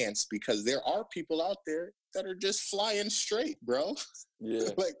chance, because there are people out there that are just flying straight, bro. Yeah.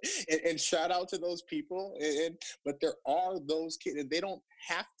 and shout out to those people. But there are those kids, and they don't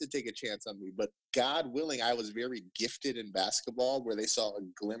have to take a chance on me. But God willing, I was very gifted in basketball, where they saw a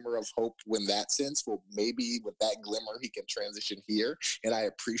glimmer of hope in that sense. Well, maybe with that glimmer, he can transition here. And I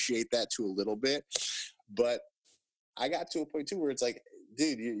appreciate that too a little bit. But I got to a point too where it's like,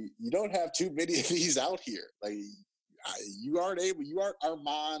 dude, you don't have too many of these out here. Like, you aren't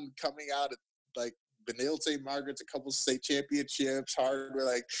Armand coming out at like Benilde St. Margaret's, a couple state championships, hardware.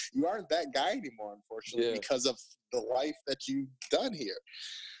 Like, you aren't that guy anymore, unfortunately, because of the life that you've done here.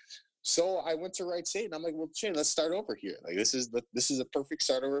 So I went to Wright State, and I'm like, well, Shane, let's start over here. Like, this is a perfect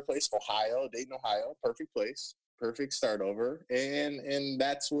start over place. Dayton, Ohio, perfect place, perfect start over, and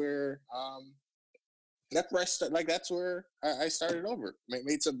that's where that's where I start. Like, that's where I started over.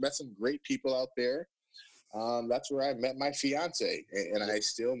 Met some great people out there. That's where I met my fiance, and I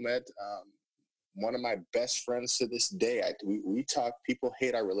still met one of my best friends to this day. We talk. People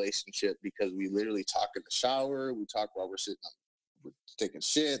hate our relationship because we literally talk in the shower. We talk while we're sitting on taking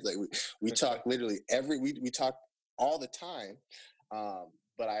shit. Like we talk literally we talk all the time.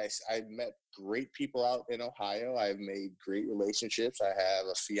 But I've met great people out in Ohio. I've made great relationships. I have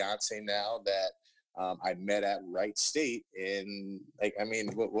a fiance now that I met at Wright State, and like, I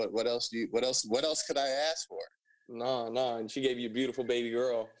mean, what else could I ask for? No, and she gave you a beautiful baby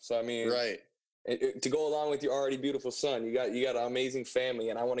girl. So I mean, right. To go along with your already beautiful son, you got an amazing family,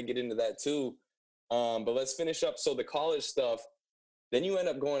 and I want to get into that too. But let's finish up. So the college stuff, then you end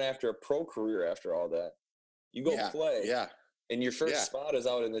up going after a pro career after all that. You go play. Yeah. And your first spot is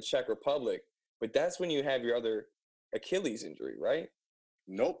out in the Czech Republic. But that's when you have your other Achilles injury, right?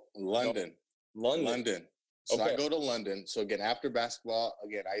 Nope. London. So I go to London. So again, after basketball,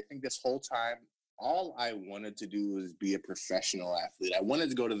 I think this whole time, all I wanted to do was be a professional athlete. I wanted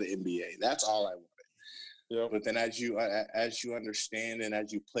to go to the NBA. That's all I wanted. Yep. But then as you understand and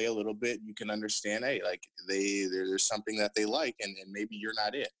as you play a little bit, you can understand, hey, like there's something that they like, and maybe you're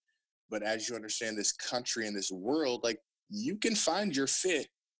not it. But as you understand this country and this world, like, you can find your fit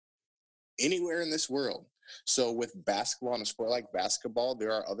anywhere in this world. So with basketball and a sport like basketball,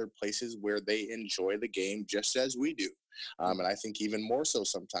 there are other places where they enjoy the game just as we do. And I think even more so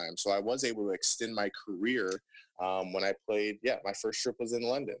sometimes. So I was able to extend my career when I played. Yeah, my first trip was in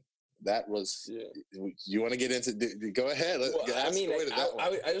London. That was, you want to get into, go ahead.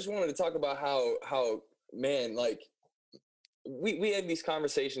 I just wanted to talk about how man, like, we have these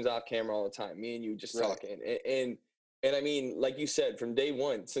conversations off camera all the time, me and you just talking. And I mean, like you said, from day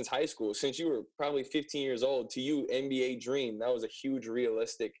one, since high school, since you were probably 15 years old, to you, NBA dream, that was a huge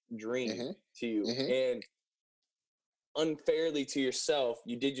realistic dream to you. And unfairly to yourself,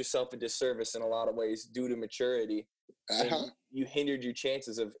 you did yourself a disservice in a lot of ways due to maturity. And you hindered your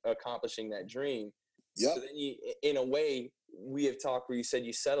chances of accomplishing that dream. So then you, in a way, we have talked where you said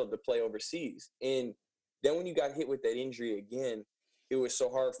you settled to play overseas. And then when you got hit with that injury again, it was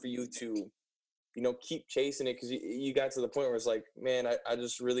so hard for you to, keep chasing it, because you got to the point where it's like, man, I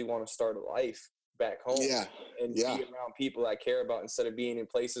just really want to start a life back home and be around people I care about instead of being in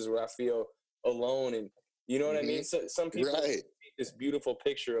places where I feel alone. And you know what I mean? So some people paint this beautiful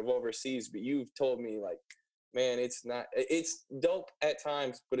picture of overseas, but you've told me, like, man, it's dope at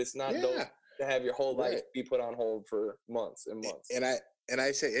times, but it's not dope to have your whole life be put on hold for months and months. And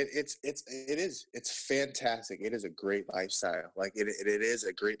I say it's fantastic. It is a great lifestyle. Like it is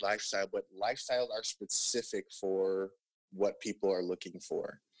a great lifestyle, but lifestyles are specific for what people are looking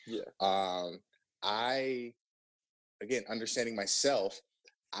for. Yeah. Again, understanding myself,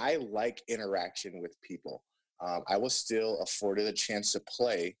 I like interaction with people. I was still afforded a chance to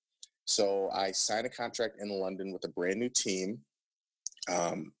play. So I signed a contract in London with a brand new team.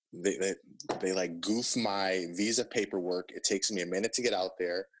 They like goof my visa paperwork. It takes me a minute to get out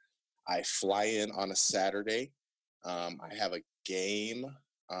there. I fly in on a Saturday. I have a game.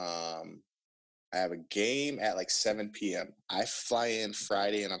 At like 7 p.m. I fly in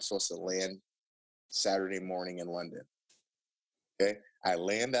Friday and I'm supposed to land Saturday morning in London. Okay. I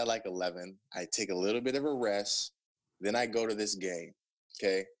land at like 11. I take a little bit of a rest. Then I go to this game.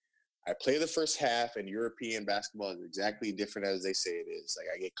 Okay. I play the first half, and European basketball is exactly different as they say it is. Like,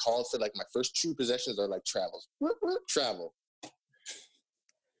 I get called for, like, my first 2 possessions are like travels. Travel.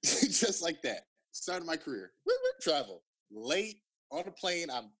 Just like that. Started my career. Travel. Late on a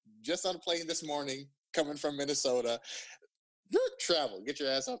plane. I'm just on a plane this morning, coming from Minnesota. Travel. Get your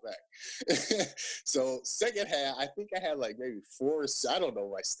ass up back. So second half, I think I had like maybe 4. I don't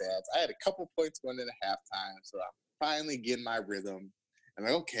know my stats. I had a couple points going into halftime. So I'm finally getting my rhythm. I'm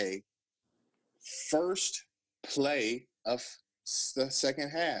like, okay. First play of the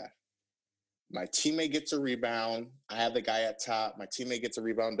second half, my teammate gets a rebound. I have the guy at top. My teammate gets a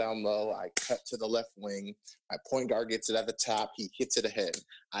rebound down low. I cut to the left wing. My point guard gets it at the top. He hits it ahead.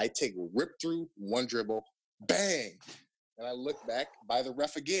 I take a rip through, 1 dribble, bang. And I look back by the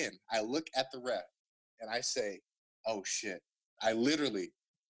ref again. I look at the ref and I say, oh shit. I literally,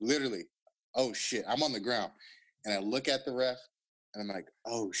 oh shit. I'm on the ground. And I look at the ref and I'm like,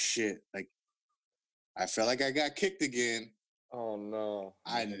 oh shit. Like, I felt like I got kicked again. Oh, no.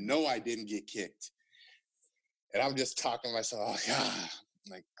 I know I didn't get kicked. And I'm just talking to myself, oh, God.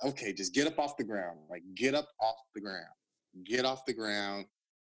 Like, okay, just get up off the ground. Like, get up off the ground. Get off the ground.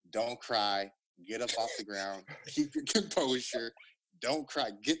 Don't cry. Get up off the ground. Keep your composure. Don't cry.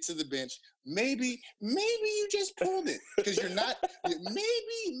 Get to the bench. Maybe you just pulled it. Because you're not,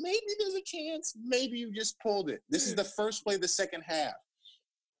 maybe there's a chance. Maybe you just pulled it. This is the first play of the second half.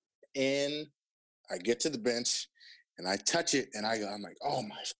 And I get to the bench and I touch it and I'm like, oh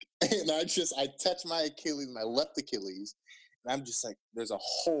my, and I touch my Achilles, my left Achilles. And I'm just like, there's a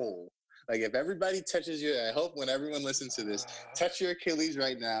hole. Like if everybody touches you, I hope when everyone listens to this, touch your Achilles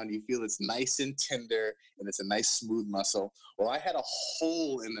right now and you feel it's nice and tender and it's a nice smooth muscle. Well, I had a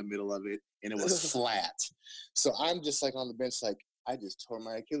hole in the middle of it and it was flat. So I'm just like on the bench, like I just tore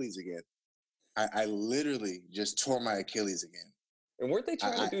my Achilles again. I literally just tore my Achilles again. And weren't they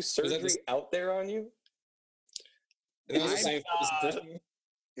trying to do surgery out there on you? It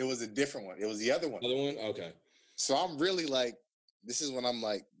was a different one. It was the other one. Other one? Okay. So I'm really like, this is when I'm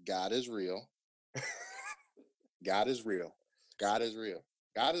like, God is real. God is real. God is real.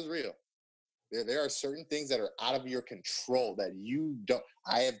 God is real. There are certain things that are out of your control that you don't.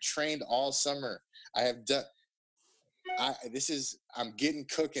 I have trained all summer. I have done. I'm getting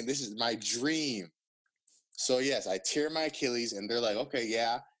cooking. This is my dream. So yes, I tear my Achilles and they're like, okay,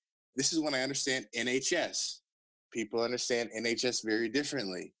 yeah, this is when I understand NHS. People understand NHS very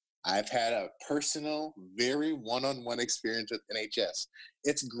differently. I've had a personal, very one-on-one experience with NHS.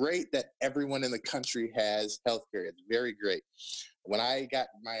 It's great that everyone in the country has healthcare. It's very great. When I got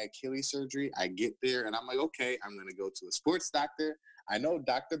my Achilles surgery, I get there and I'm like, okay, I'm going to go to a sports doctor. I know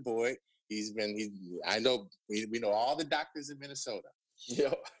Dr. Boyd. I know, we know all the doctors in Minnesota.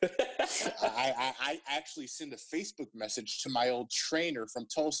 Yo. I actually send a Facebook message to my old trainer from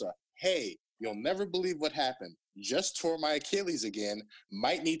Tulsa. Hey, you'll never believe what happened. Just tore my Achilles again.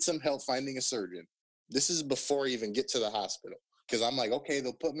 Might need some help finding a surgeon. This is before I even get to the hospital. Because I'm like, okay,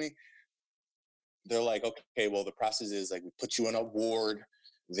 they'll put me. They're like, okay, well, the process is like we put you in a ward.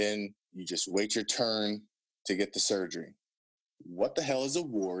 Then you just wait your turn to get the surgery. What the hell is a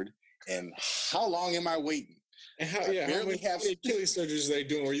ward? And how long am I waiting? And how many Achilles surgeries are they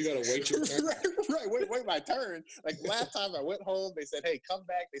doing where you got to wait your turn? right, wait my turn. Like last time I went home, they said, hey, come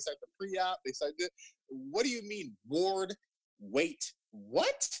back. They start the pre-op. They start this. What do you mean, ward, wait,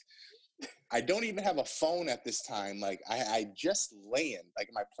 what? I don't even have a phone at this time. Like I just land. Like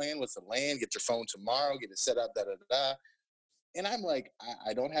my plan was to land, get your phone tomorrow, get it set up, da-da-da. And I'm like,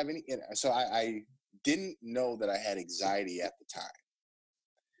 I don't have any. So I didn't know that I had anxiety at the time.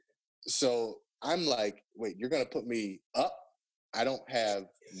 So I'm like, wait, you're going to put me up? I don't have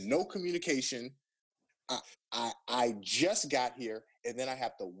no communication. I just got here and then I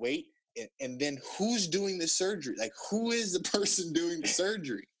have to wait. And then who's doing the surgery? Like, who is the person doing the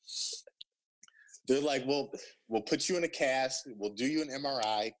surgery? They're like, well, we'll put you in a cast. We'll do you an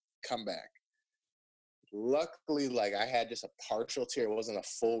MRI. Come back. Luckily, like I had just a partial tear. It wasn't a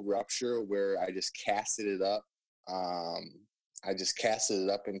full rupture where I just casted it up. I just casted it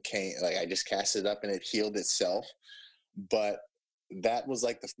up and it healed itself. But that was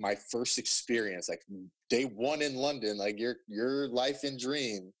like my first experience, like day one in London, like your life and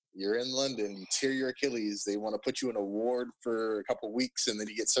dream. You're in London, you tear your Achilles. They want to put you in a ward for a couple of weeks and then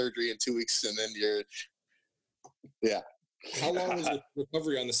you get surgery in 2 weeks and then yeah. How long was the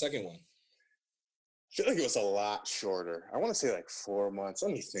recovery on the second one? I feel like it was a lot shorter. I want to say like 4 months.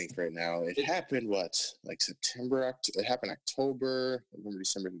 Let me think right now. It happened like September? It happened October, November,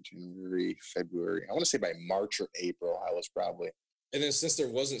 December, January, February. I want to say by March or April, I was probably. And then since there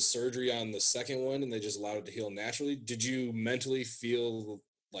wasn't surgery on the second one and they just allowed it to heal naturally, did you mentally feel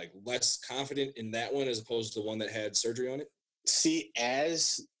like less confident in that one as opposed to the one that had surgery on it? See,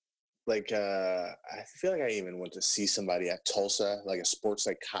 as like I feel like I even went to see somebody at Tulsa, like a sports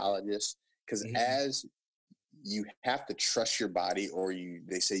psychologist. Because as you have to trust your body or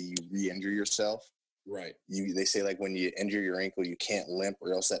they say you re-injure yourself. Right. They say like when you injure your ankle, you can't limp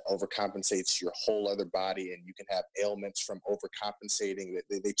or else that overcompensates your whole other body and you can have ailments from overcompensating.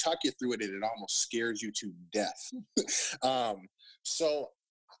 They talk you through it and it almost scares you to death. So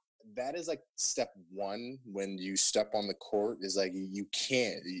that is like step one when you step on the court is like you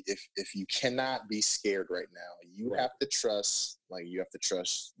can't if you cannot be scared right now. You have to trust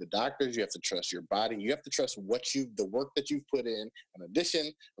the doctors, you have to trust your body, you have to trust the work that you've put in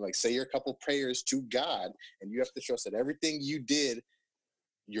addition, like say your couple prayers to God, and you have to trust that everything you did,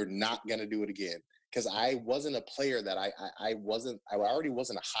 you're not gonna do it again. Because I wasn't a player that I already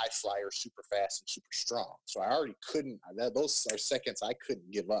wasn't a high flyer, super fast and super strong. So I already couldn't, those are seconds I couldn't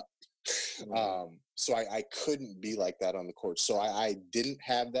give up. So I couldn't be like that on the court. So I didn't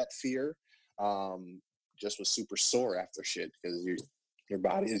have that fear. Just was super sore after shit because your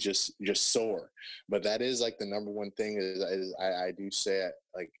body is just sore. But that is like the number one thing is I do say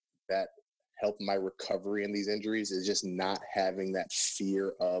like that helped my recovery in these injuries is just not having that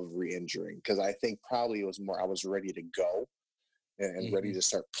fear of re-injuring. Because I think probably it was more I was ready to go and ready to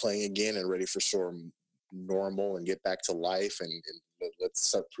start playing again and ready for sort of normal and get back to life and let's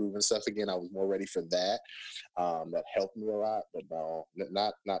start proving stuff again. I was more ready for that. That helped me a lot, but no,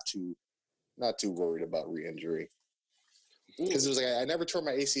 not too worried about re-injury. Because it was like I never tore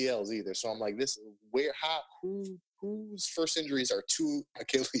my ACLs either. So I'm like, whose first injuries are to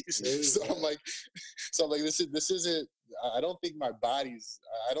Achilles? So I'm like, this isn't. I don't think my body's.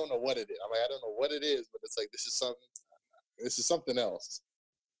 I don't know what it is. I'm like, I don't know what it is, but it's like this is something else.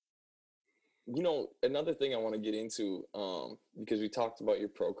 You know, another thing I want to get into, because we talked about your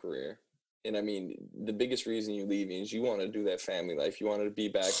pro career, and I mean, the biggest reason you leaving is you want to do that family life. You wanted to be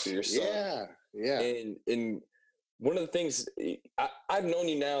back to your son. Yeah. And one of the things I've known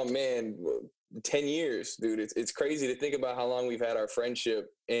you now, man, 10 years, dude. It's crazy to think about how long we've had our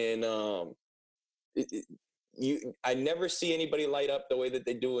friendship, and I never see anybody light up the way that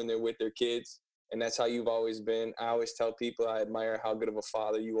they do when they're with their kids, and that's how you've always been. I always tell people I admire how good of a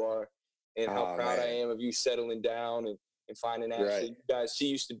father you are. And how proud I am of you settling down and finding Ashley. Right. You guys, she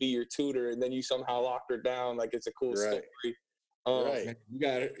used to be your tutor, and then you somehow locked her down. Like, it's a cool story. Right. Man,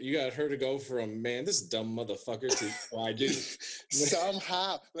 you got her to go from, man, this dumb motherfucker to I do.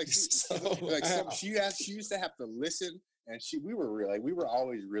 Somehow. She used to have to listen, and we were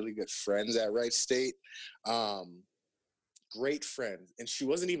always really good friends at Wright State. Great friends, and she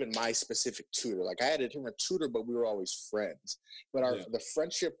wasn't even my specific tutor. Like, I had a different tutor, but we were always friends. But the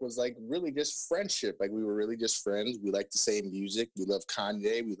friendship was like really just friendship. Like, we were really just friends. We liked the same music. We loved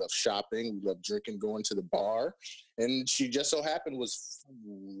Kanye. We loved shopping. We loved drinking, going to the bar. And she just so happened was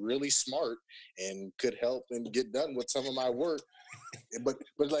really smart and could help and get done with some of my work. But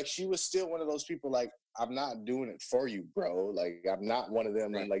like, she was still one of those people like, I'm not doing it for you, bro. Like, I'm not one of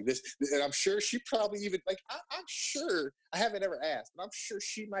them. Right. Like this. And I'm sure she probably even like, I'm sure, I haven't ever asked, but I'm sure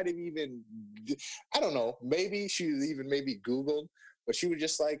she might have even, I don't know, maybe she even Googled, but she was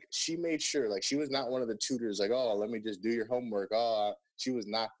just like, she made sure, like, she was not one of the tutors like, oh, let me just do your homework. Oh, she was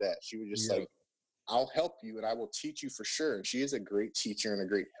not that. She was just like, I'll help you and I will teach you for sure. And she is a great teacher and a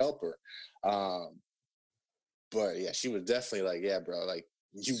great helper. But yeah, she was definitely like, yeah, bro, like,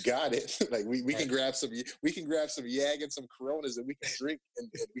 you got it. Like, we can grab some Yag and some Coronas and we can drink and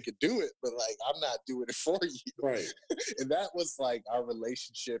we can do it. But like, I'm not doing it for you. Right. And that was like our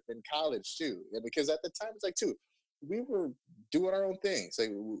relationship in college too. And because at the time it's like too, we were doing our own things.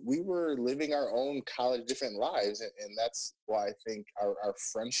 Like, we were living our own college different lives. And that's why I think our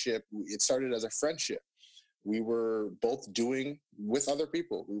friendship, it started as a friendship. We were both doing with other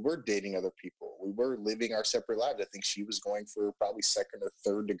people. We were dating other people. We were living our separate lives. I think she was going for probably second or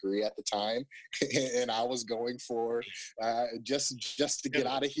third degree at the time. And I was going for just to get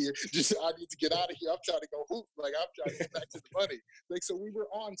out of here. I need to get out of here. I'm trying to go hoop. Like, I'm trying to get back to the money. Like, so we were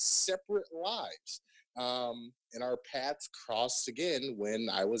on separate lives. And our paths crossed again when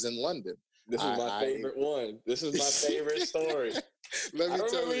I was in London. This is my favorite one. This is my favorite story.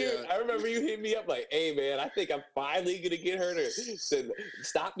 I remember you hit me up like, hey, man, I think I'm finally going to get her to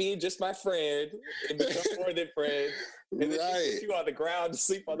stop being just my friend and become more than friends. And then she put you on the ground to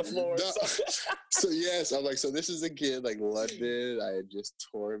sleep on the floor. No. So, yes, I'm like, so this is again, like, London. I had just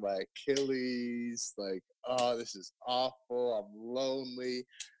torn my Achilles. Like, oh, this is awful. I'm lonely.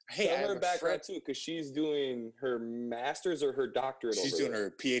 Hey, tell her background too, because she's doing her master's or her doctorate. She's doing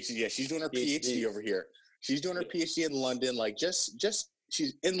her PhD. Yeah, she's doing her PhD over here. She's doing her PhD in London. Like, just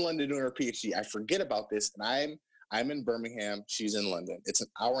she's in London doing her PhD. I forget about this, and I'm in Birmingham. She's in London. It's an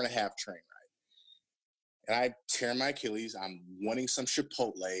hour and a half train ride. And I tear my Achilles. I'm wanting some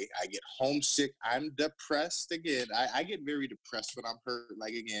Chipotle. I get homesick. I'm depressed again. I get very depressed when I'm hurt.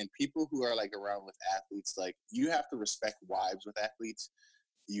 Like, again, people who are like around with athletes, like, you have to respect wives with athletes.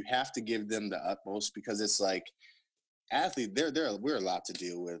 You have to give them the utmost, because it's like, athlete, we're a lot to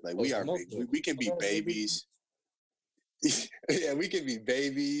deal with. Like, we can be babies. Yeah, we can be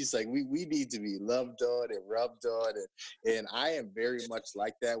babies. Like, we need to be loved on and rubbed on, and I am very much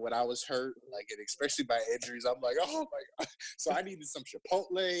like that when I was hurt, like, and especially by injuries. I'm like, oh my God. So I needed some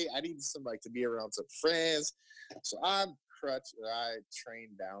Chipotle. I needed some, like, to be around some friends. So I'm crutched, and I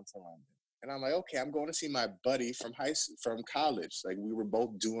trained down to London. And I'm like, okay, I'm going to see my buddy from college. Like, we were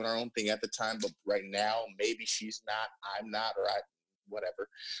both doing our own thing at the time, but right now, maybe she's not, I'm not, or whatever.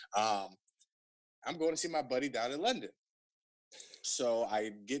 I'm going to see my buddy down in London. So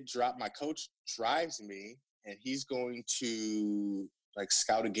I get dropped. My coach drives me, and he's going to, like,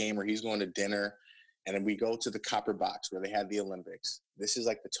 scout a game, or he's going to dinner. And then we go to the Copper Box where they had the Olympics. This is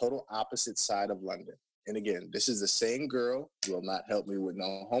like the total opposite side of London. And again, this is the same girl, will not help me with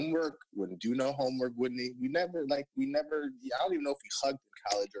no homework, wouldn't do no homework, wouldn't he? We never, I don't even know if we hugged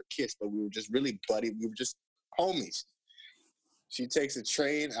in college or kissed, but we were just really buddy. We were just homies. She takes a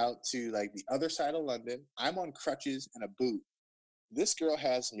train out to, like, the other side of London. I'm on crutches and a boot. This girl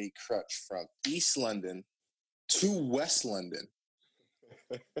has me crutched from East London to West London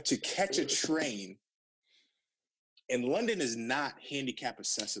to catch a train And London is not handicap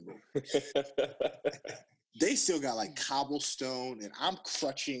accessible. They still got like cobblestone, and I'm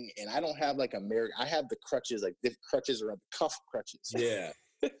crutching, and I don't have like I have the crutches, like the crutches are the cuff crutches. Yeah.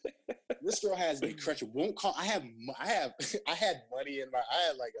 This girl has me crutch. Won't call. I had money in I had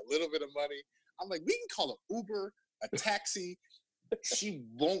like a little bit of money. I'm like, we can call an Uber, a taxi. She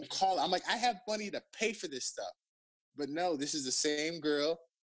won't call. I'm like, I have money to pay for this stuff. But no, this is the same girl.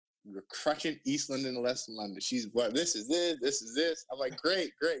 We're crutching East London and West London. She's what? This is this. I'm like,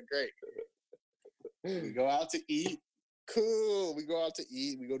 great. We go out to eat. Cool. We go out to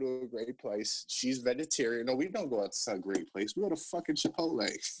eat. We go to a great place. She's vegetarian. No, we don't go out to a great place. We go to fucking Chipotle.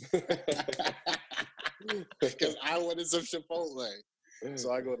 Because I wanted some Chipotle.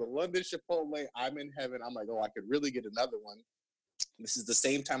 So I go to London Chipotle. I'm in heaven. I'm like, oh, I could really get another one. This is the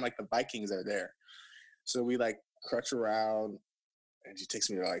same time like the Vikings are there. So we like crutch around, and she takes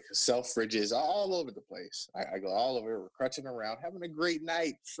me to like Selfridges all over the place. I go all over. We're crutching around, having a great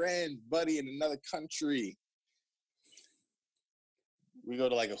night. Friend, buddy in another country. We go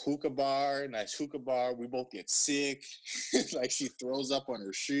to like a nice hookah bar. We both get sick. Like she throws up on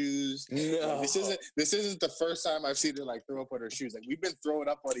her shoes. No. This isn't the first time I've seen her like throw up on her shoes. Like we've been throwing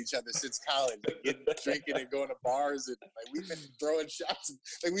up on each other since college, like drinking and going to bars, and like we've been throwing shots.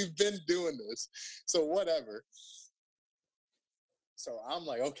 Like we've been doing this. So whatever. So I'm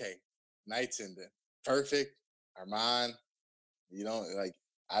like, okay, night's ending. Perfect. Armand, like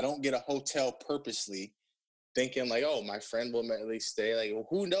I don't get a hotel purposely thinking like, oh, my friend will at least stay. Like, well,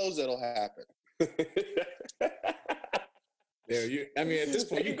 who knows what'll happen? Yeah, at this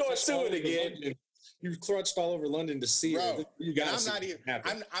point, you going to it again. London. You crutched all over London to see her. You got.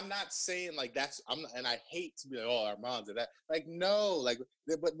 I'm not saying like that's. And I hate to be like, oh, Armand's and that. Like, no, like,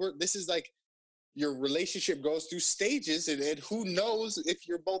 but this is like your relationship goes through stages, and who knows if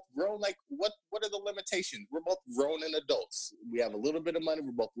you're both grown. Like, what are the limitations? We're both grown and adults. We have a little bit of money.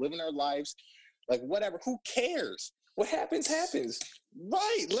 We're both living our lives. Like, whatever. Who cares? What happens.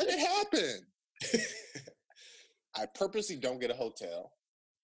 Right. Let it happen. I purposely don't get a hotel.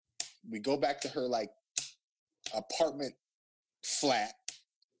 We go back to her, like, apartment flat.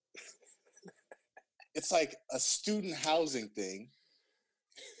 It's like a student housing thing.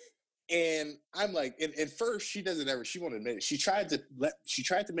 And I'm like, and first she won't admit it. She tried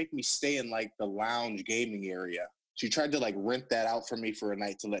to make me stay in like the lounge gaming area. She tried to like rent that out for me for a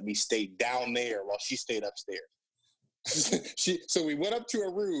night to let me stay down there while she stayed upstairs. So we went up to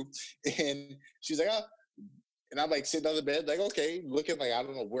her room, and she's like, oh, and I'm like sitting on the bed, like, okay, looking like I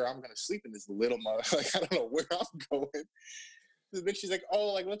don't know where I'm gonna sleep in this little mother. Like I don't know where I'm going. And then she's like,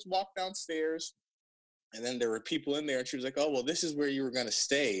 oh, like let's walk downstairs. And then there were people in there, and she was like, oh, well, this is where you were gonna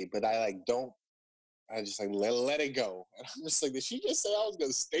stay, but I just like let it go. And I'm just like, did she just say I was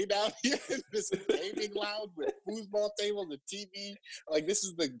gonna stay down here in this gaming lounge with foosball tables and TV? Like this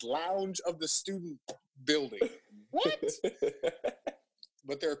is the lounge of the student building. What?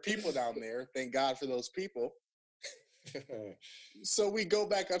 But there are people down there. Thank God for those people. So we go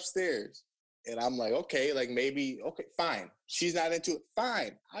back upstairs, and I'm like, okay, like maybe, okay, fine. She's not into it.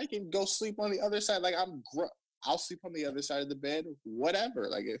 Fine. I can go sleep on the other side. Like I'll sleep on the other side of the bed. Whatever.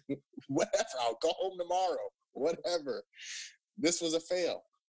 Like whatever. I'll go home tomorrow. Whatever. This was a fail.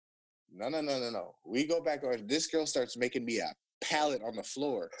 No. We go back on. This girl starts making me a pallet on the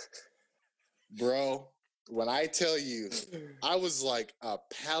floor. Bro, when I tell you, I was like a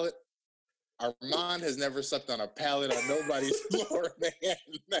pallet. Armand has never slept on a pallet on nobody's floor, man.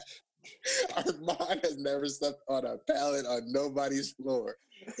 Armand has never slept on a pallet on nobody's floor.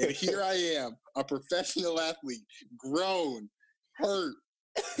 And here I am, a professional athlete, grown, hurt.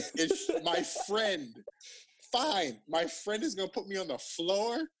 It's my friend. Fine. My friend is going to put me on the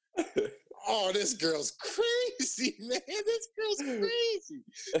floor? Oh, this girl's crazy, man. This girl's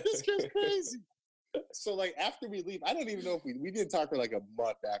crazy. So, like, after we leave, I don't even know if we didn't talk for like a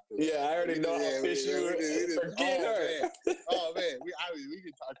month after. Yeah, I already know how fish you were. Forget her. Oh, man. We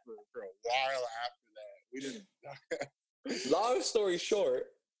could talk for a while after that. We didn't. Long story short,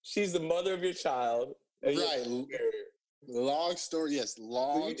 she's the mother of your child. Right. Long story, yes.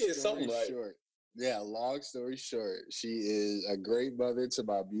 Long you did story something right. short. Yeah, long story short, she is a great mother to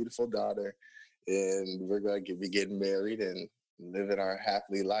my beautiful daughter, and we're going to be getting married and living our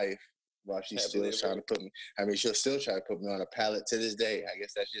happily life. While she's still trying to put me, she'll still try to put me on a pallet to this day. I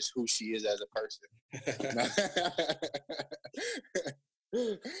guess that's just who she is as a person.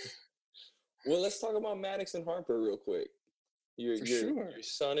 Well, let's talk about Maddox and Harper real quick. Your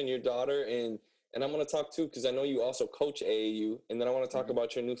son and your daughter, and I'm going to talk too because I know you also coach AAU, and then I want to talk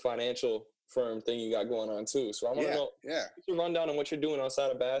about your new financial firm thing you got going on too. So I want to know, what's your rundown on what you're doing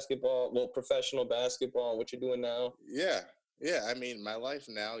outside of basketball, well, professional basketball, and what you're doing now? Yeah. I mean, my life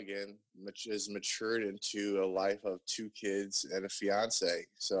now, again, is matured into a life of 2 kids and a fiance.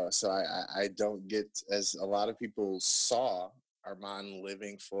 So I don't get, as a lot of people saw Armand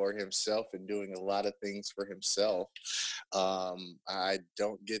living for himself and doing a lot of things for himself. I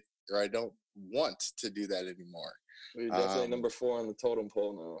don't want to do that anymore. You're definitely number 4 on the totem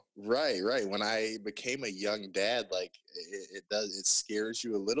pole now. Right. When I became a young dad, like it scares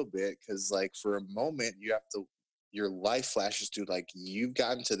you a little bit, because like for a moment your life flashes to, like, you've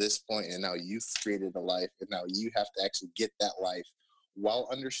gotten to this point and now you've created a life, and now you have to actually get that life while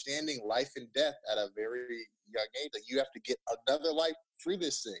understanding life and death at a very young age. Like, you have to get another life through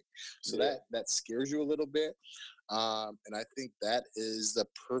this thing. So that scares you a little bit. And I think that is the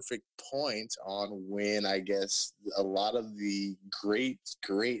perfect point on when I guess a lot of the great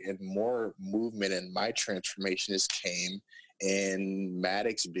and more movement in my transformation came in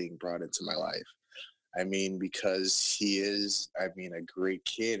Maddox being brought into my life. I mean, because he is, a great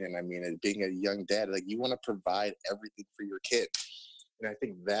kid. And I mean, being a young dad, like, you want to provide everything for your kid. And I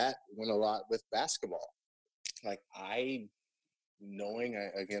think that went a lot with basketball. Like,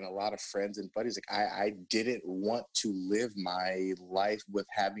 knowing, again, a lot of friends and buddies, like, I didn't want to live my life with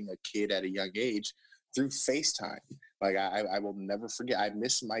having a kid at a young age through FaceTime. Like, I will never forget, I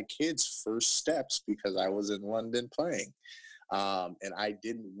missed my kid's first steps because I was in London playing. And I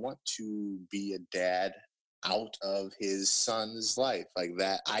didn't want to be a dad out of his son's life like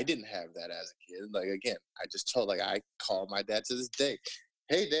that. I didn't have that as a kid. Like, again, I just told, like, I call my dad to this day.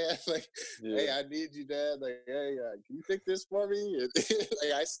 Hey, Dad, like, hey, I need you, Dad. Like, hey, can you fix this for me? And,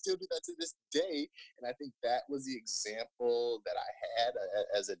 like, I still do that to this day. And I think that was the example that I had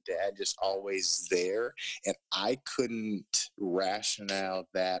as a dad, just always there. And I couldn't rationale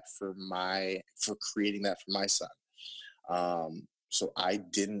that for creating that for my son. So I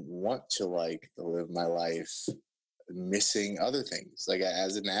didn't want to, like, live my life missing other things. Like,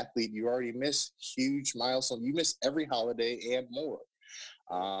 as an athlete, you already miss huge milestones. You miss every holiday and more.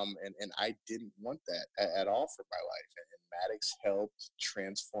 And I didn't want that at all for my life. And Maddox helped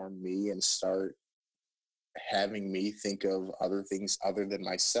transform me and start having me think of other things other than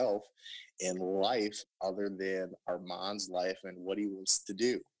myself in life, other than Armand's life and what he wants to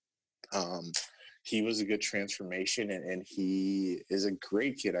do. He was a good transformation, and he is a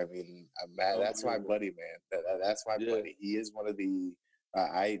great kid. I mean, Matt, that's my buddy, man. That's my buddy. He is one of the,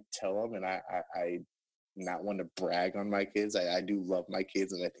 I tell him, and I not want to brag on my kids. I do love my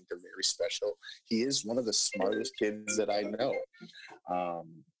kids, and I think they're very special. He is one of the smartest kids that I know.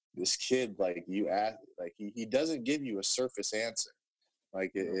 This kid, like, you ask, like, he doesn't give you a surface answer.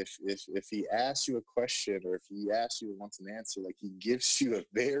 Like, if he asks you a question, or if he asks you wants an answer, like, he gives you a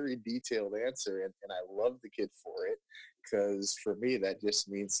very detailed answer, and I love the kid for it, because for me that just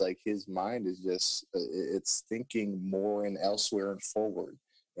means, like, his mind is just it's thinking more and elsewhere and forward.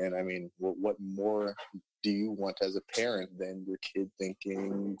 And I mean, what more do you want as a parent than your kid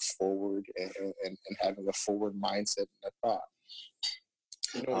thinking forward and having a forward mindset and a thought?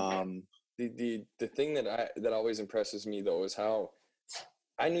 You know, the thing that always impresses me, though, is how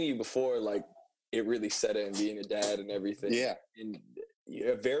I knew you before, like, it really set in being a dad and everything. Yeah. And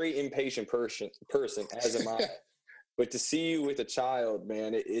you're a very impatient person, as am I. But to see you with a child,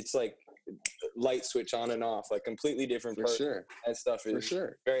 man, it's like light switch on and off, like, completely different person. For sure. That stuff is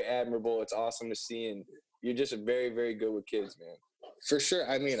very admirable. It's awesome to see, and you're just very, very good with kids, man. For sure.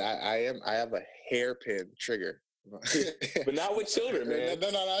 I mean, I have a hairpin trigger. But not with children, man. No,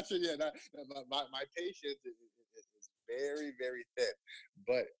 not children. Yeah, my patience is very, very thin.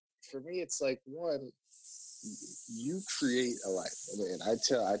 But for me, it's like, one, you create a life. And I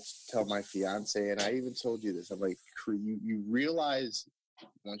tell my fiance, and I even told you this, I'm like, you realize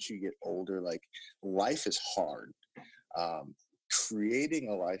once you get older, like, life is hard. Creating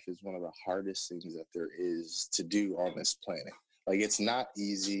a life is one of the hardest things that there is to do on this planet. Like, it's not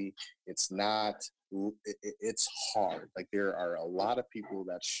easy. It's hard. Like, there are a lot of people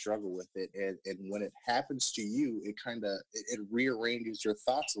that struggle with it. And when it happens to you, it rearranges your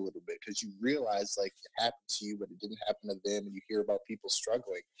thoughts a little bit, because you realize, like, it happened to you, but it didn't happen to them. And you hear about people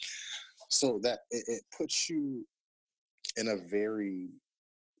struggling. So that it puts you in a very,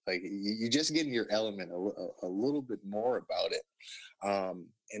 like, you just get in your element a little bit more about it.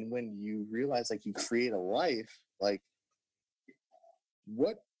 And when you realize, like, you create a life, like,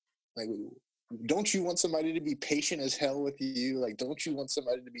 don't you want somebody to be patient as hell with you? Like, don't you want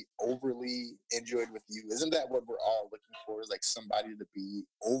somebody to be overly enjoyed with you? Isn't that what we're all looking for? Is, like, somebody to be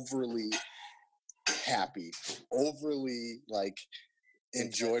overly happy, overly, like,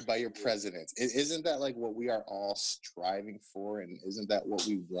 enjoyed by your presidents. Isn't that like what we are all striving for, and isn't that what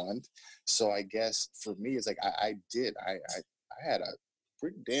we want? So I guess for me, it's like I had a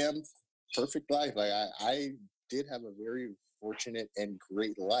pretty damn perfect life. Like I did have a very fortunate and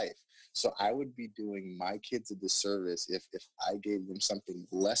great life. So I would be doing my kids a disservice if I gave them something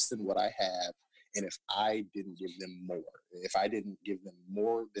less than what I have, and if I didn't give them more. If I didn't give them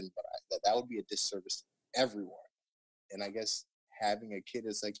more than what that would be a disservice to everyone. And I guess having a kid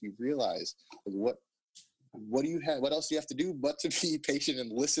is like you realize what do you have? What else do you have to do but to be patient and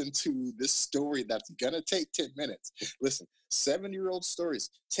listen to this story that's gonna take 10 minutes? Listen, 7-year-old stories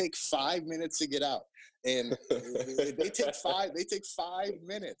take 5 minutes to get out, and they take 5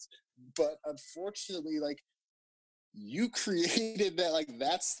 minutes. But unfortunately, like you created that, like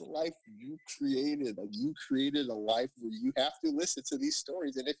that's the life you created. Like you created a life where you have to listen to these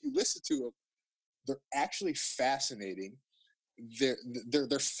stories, and if you listen to them, they're actually fascinating.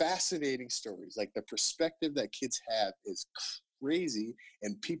 They're fascinating stories. Like the perspective that kids have is crazy,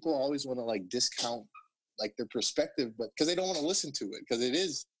 and people always want to like discount like their perspective, but because they don't want to listen to it because it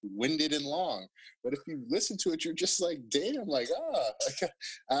is winded and long. But if you listen to it, you're just like, damn, like you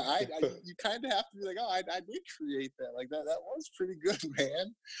kind of have to be like, I did create that. Like that was pretty good,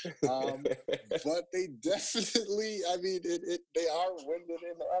 man. But they definitely, I mean, they are winded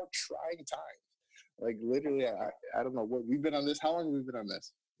and they are trying times. Like literally, I don't know what we've been on this. How long have we been on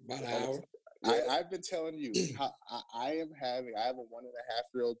this? About an hour. I've been telling you how I have a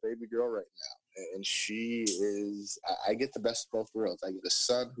 1.5-year-old baby girl right now, and she is. I get the best of both worlds. I get a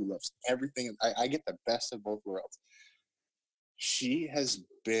son who loves everything. I get the best of both worlds. She has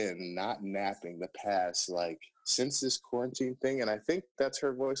been not napping the past like since this quarantine thing, and I think that's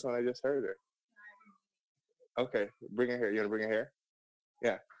her voice when I just heard her. Okay, bring her here. You want to bring her here?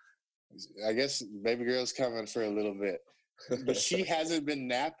 Yeah. I guess baby girl's coming for a little bit, but she hasn't been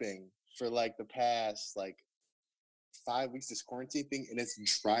napping for like the past like 5 weeks, this quarantine thing, and it's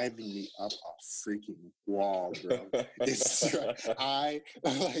driving me up a freaking wall, bro. It's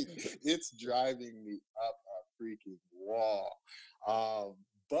driving me up a freaking wall.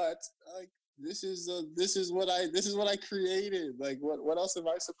 But like this is what I created. Like what else am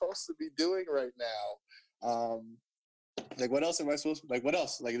I supposed to be doing right now? Like what else am I supposed to, like what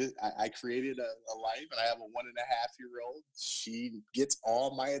else like this, I created a life, and I have a 1.5-year-old. She gets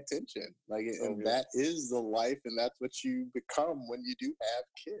all my attention, like and that is the life, and that's what you become when you do have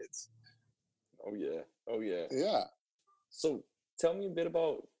kids. Yeah. So tell me a bit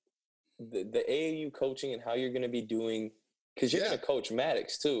about the AAU coaching and how you're going to be doing, because you're going to coach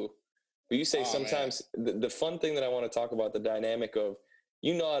Maddox too. But you say sometimes the fun thing that I want to talk about, the dynamic of,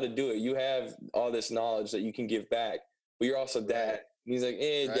 you know how to do it, you have all this knowledge that you can give back, but you're also dad. And he's like,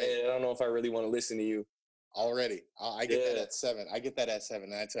 Dad, I don't know if I really want to listen to you. Already. I get that at 7. I get that at 7.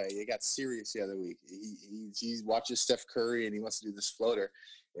 And I tell you, it got serious the other week. He watches Steph Curry, and he wants to do this floater.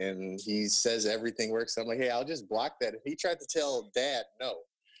 And he says everything works. I'm like, hey, I'll just block that. And he tried to tell Dad no.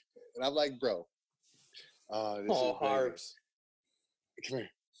 And I'm like, bro. Harps. Come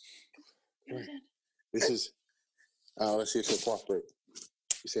here. This is, let's see if she'll cooperate.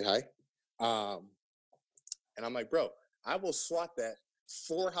 You say hi? And I'm like, bro, I will swat that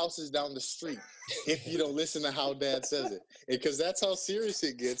 4 houses down the street if you don't listen to how Dad says it. Because that's how serious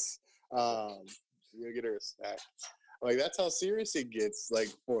it gets. You'll get her a snack. Like, that's how serious it gets, like,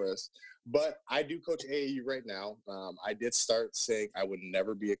 for us. But I do coach AAU right now. I did start saying I would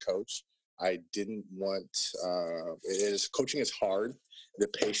never be a coach. I didn't want, coaching is hard. The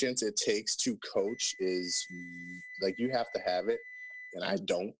patience it takes to coach is, like, you have to have it. And I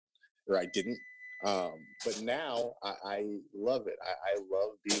don't, or I didn't. But now I love it. I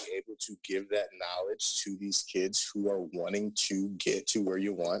love being able to give that knowledge to these kids who are wanting to get to where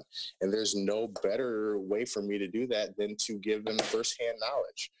you want. And there's no better way for me to do that than to give them firsthand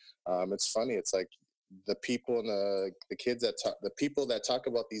knowledge. It's funny. It's like the people and the kids that talk, the people that talk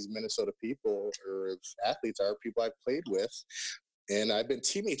about these Minnesota people or athletes are people I've played with. And I've been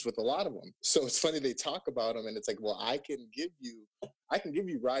teammates with a lot of them. So it's funny they talk about them, and it's like, well, I can give you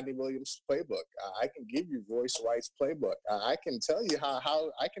Rodney Williams' playbook. I can give you Royce White's playbook. I can tell you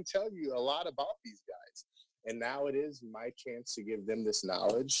how I can tell you a lot about these guys. And now it is my chance to give them this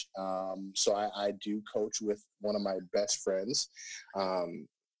knowledge. So I do coach with one of my best friends.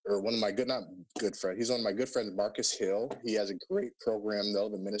 or one of my not good friend. He's one of my good friends, Marcus Hill. He has a great program though,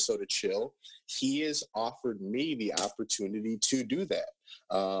 the Minnesota Chill. He has offered me the opportunity to do that.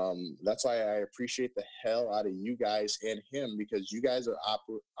 That's why I appreciate the hell out of you guys and him, because you guys are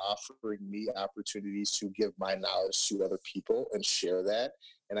offering me opportunities to give my knowledge to other people and share that.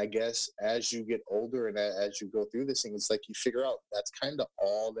 And I guess as you get older and as you go through this thing, it's like you figure out that's kind of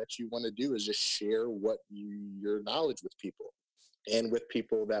all that you want to do is just share your knowledge with people and with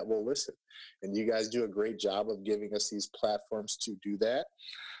people that will listen. And you guys do a great job of giving us these platforms to do that.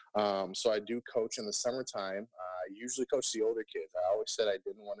 So I do coach in the summertime. I usually coach the older kids. I always said I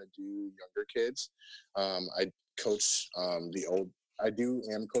didn't want to do younger kids. I coach I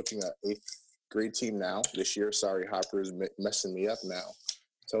am coaching an 8th grade team now this year. Sorry, Hopper is messing me up now.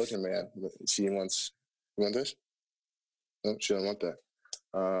 I told you, man, you want this? No, she doesn't want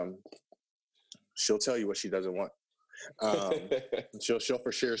that. She'll tell you what she doesn't want. She'll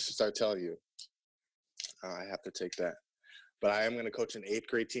for sure start telling you. I have to take that. But I am going to coach an 8th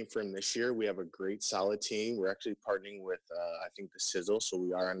grade team for him this year. We have a great, solid team. We're actually partnering with, I think, the Sizzle. So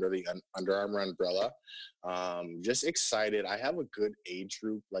we are under the Under Armour umbrella. Just excited. I have a good age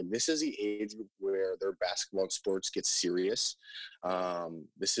group. Like, this is the age group where their basketball and sports get serious.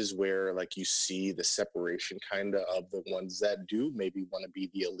 This is where, like, you see the separation kind of the ones that do maybe want to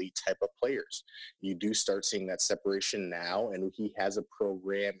be the elite type of players. You do start seeing that separation now, and he has a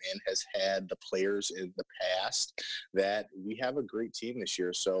program and has had the players in the past that we have a great team this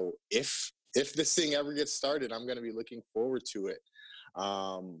year. So if this thing ever gets started, I'm going to be looking forward to it.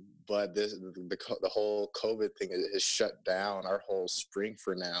 But the whole COVID thing has shut down our whole spring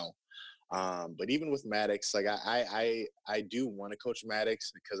for now. But even with Maddox, like I do want to coach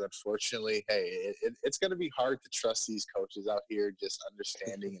Maddox because unfortunately, hey, it's going to be hard to trust these coaches out here, just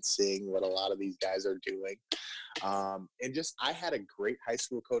understanding and seeing what a lot of these guys are doing. And just, I had a great high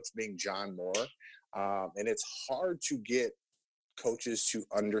school coach being John Moore. And it's hard to get coaches to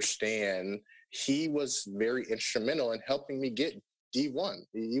understand. He was very instrumental in helping me get D1.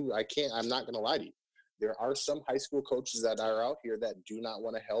 I'm not going to lie to you. There are some high school coaches that are out here that do not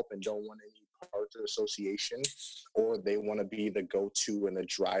want to help and don't want any part of the association, or they want to be the go-to and the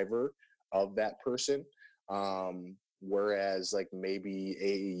driver of that person. Whereas like maybe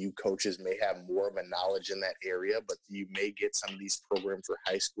AAU coaches may have more of a knowledge in that area, but you may get some of these programs where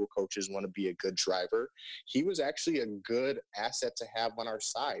high school coaches want to be a good driver. He was actually a good asset to have on our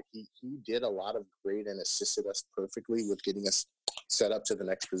side. He did a lot of great and assisted us perfectly with getting us set up to the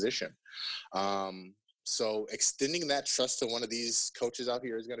next position. So extending that trust to one of these coaches out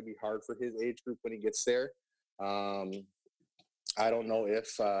here is going to be hard for his age group when he gets there. I don't know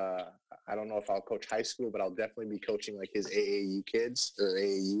if I'll coach high school, but I'll definitely be coaching like his AAU kids or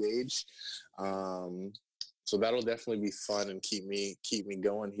AAU age. So that'll definitely be fun and keep me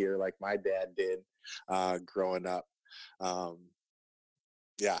going here, like my dad did growing up.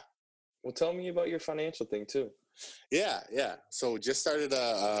 Yeah. Well, tell me about your financial thing too. Yeah. So just started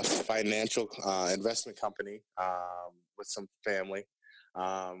a financial investment company with some family.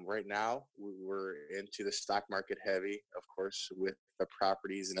 Right now, we're into the stock market heavy, of course, with the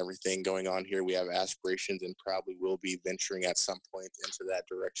properties and everything going on here. We have aspirations and probably will be venturing at some point into that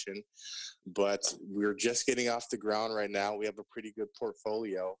direction. But we're just getting off the ground right now. We have a pretty good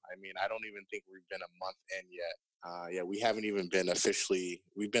portfolio. I mean, I don't even think we've been a month in yet. We haven't even been officially.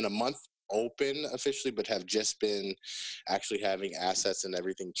 We've been a month open officially, but have just been actually having assets and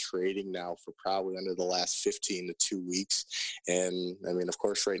everything trading now for probably under the last 15 to 2 weeks. And I mean, of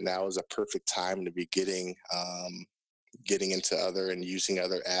course, right now is a perfect time to be getting into other and using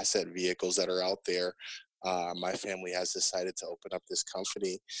other asset vehicles that are out there. My family has decided to open up this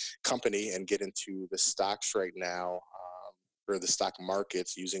company and get into the stocks right now, or the stock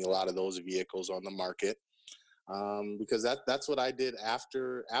markets, using a lot of those vehicles on the market. Because that's what I did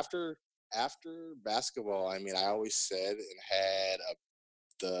after basketball. I mean, I always said and had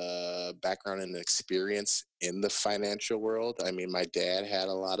the background and experience in the financial world. I mean, my dad had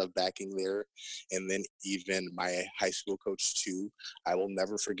a lot of backing there, and then even my high school coach too. I will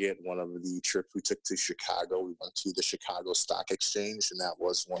never forget one of the trips we took to Chicago. We went to the Chicago Stock Exchange, and that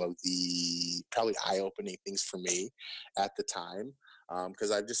was one of the probably eye-opening things for me at the time,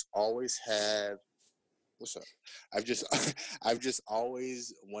 because I've just always had. What's up? I've just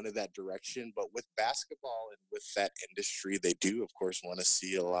always wanted that direction, but with basketball and with that industry, they do, of course, want to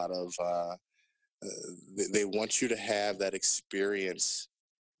see a lot of. They want you to have that experience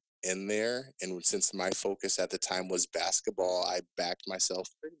in there, and since my focus at the time was basketball, I backed myself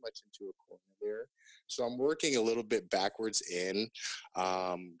pretty much into a corner there. So I'm working a little bit backwards in,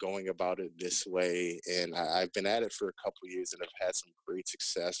 going about it this way. And I've been at it for a couple of years and I've had some great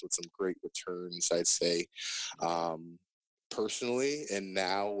success with some great returns, I'd say, personally. And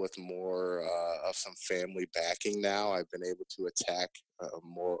now with more of some family backing now, I've been able to attack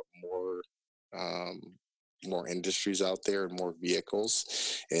more industries out there and more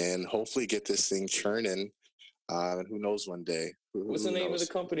vehicles and hopefully get this thing churning. Who knows one day. What's the name of the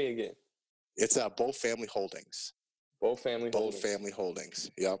company again? It's Bow Family Holdings. Bow Family Holdings.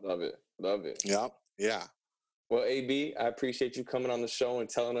 Yep. Love it. Yep. Yeah. Well, AB, I appreciate you coming on the show and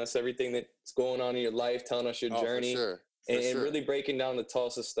telling us everything that's going on in your life, telling us your journey, for sure. And really breaking down the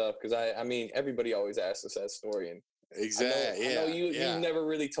Tulsa stuff. Because I mean, everybody always asks us that story, and exactly. I know you never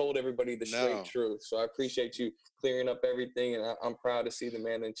really told everybody the straight truth. So I appreciate you clearing up everything, and I'm proud to see the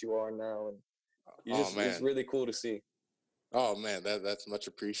man that you are now. And it's really cool to see. Oh man, that's much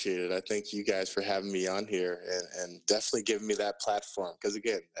appreciated. I thank you guys for having me on here and definitely giving me that platform. Because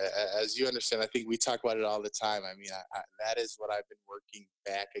again, as you understand, I think we talk about it all the time. I mean, that is what I've been working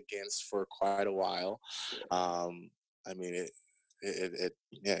back against for quite a while. I mean,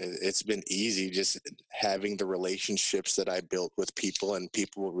 it's been easy just having the relationships that I built with people and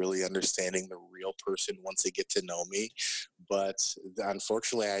people really understanding the real person once they get to know me. But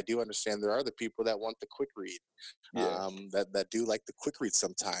unfortunately, I do understand there are the people that want the quick read, that do like the quick read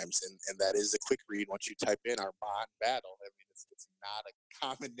sometimes. And that is a quick read. Once you type in Armand Battle, I mean, it's not a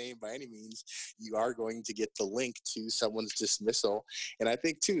common name by any means. You are going to get the link to someone's dismissal. And I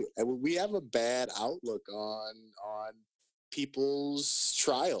think too, we have a bad outlook on people's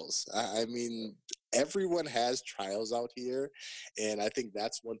trials. I mean, everyone has trials out here, and I think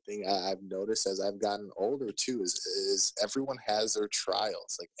that's one thing I've noticed as I've gotten older too is everyone has their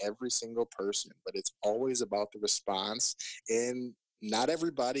trials, like every single person, but it's always about the response, and not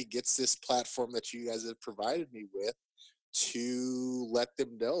everybody gets this platform that you guys have provided me with to let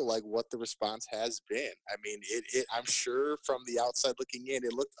them know like what the response has been. I mean, I'm sure from the outside looking in,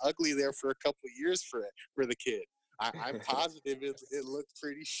 it looked ugly there for a couple of years for the kid. I'm positive it looked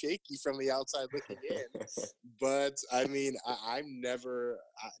pretty shaky from the outside looking in, but I mean,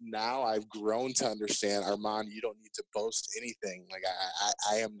 now I've grown to understand, Armand, you don't need to boast anything. Like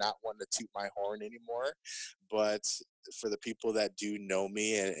I am not one to toot my horn anymore, but for the people that do know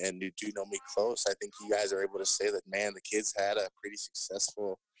me and do know me close, I think you guys are able to say that, man, the kid's had a pretty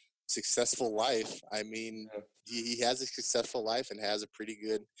successful life. I mean, he has a successful life and has a pretty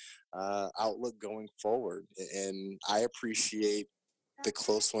good outlook going forward. And I appreciate the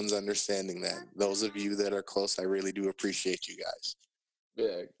close ones understanding that. Those of you that are close, I really do appreciate you guys.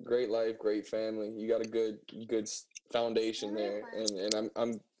 Yeah, great life, great family. You got a good foundation there,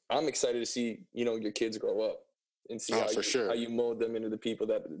 and I'm excited to see your kids grow up and see how you mold them into the people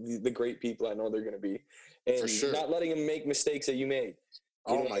the great people I know they're going to be, and not letting them make mistakes that you made.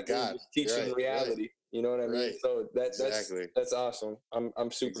 Oh my God! Just teach them reality. Right. You know what I mean? Right. So that's awesome.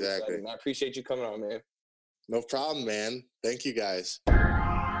 I'm super excited. And I appreciate you coming on, man. No problem, man. Thank you guys.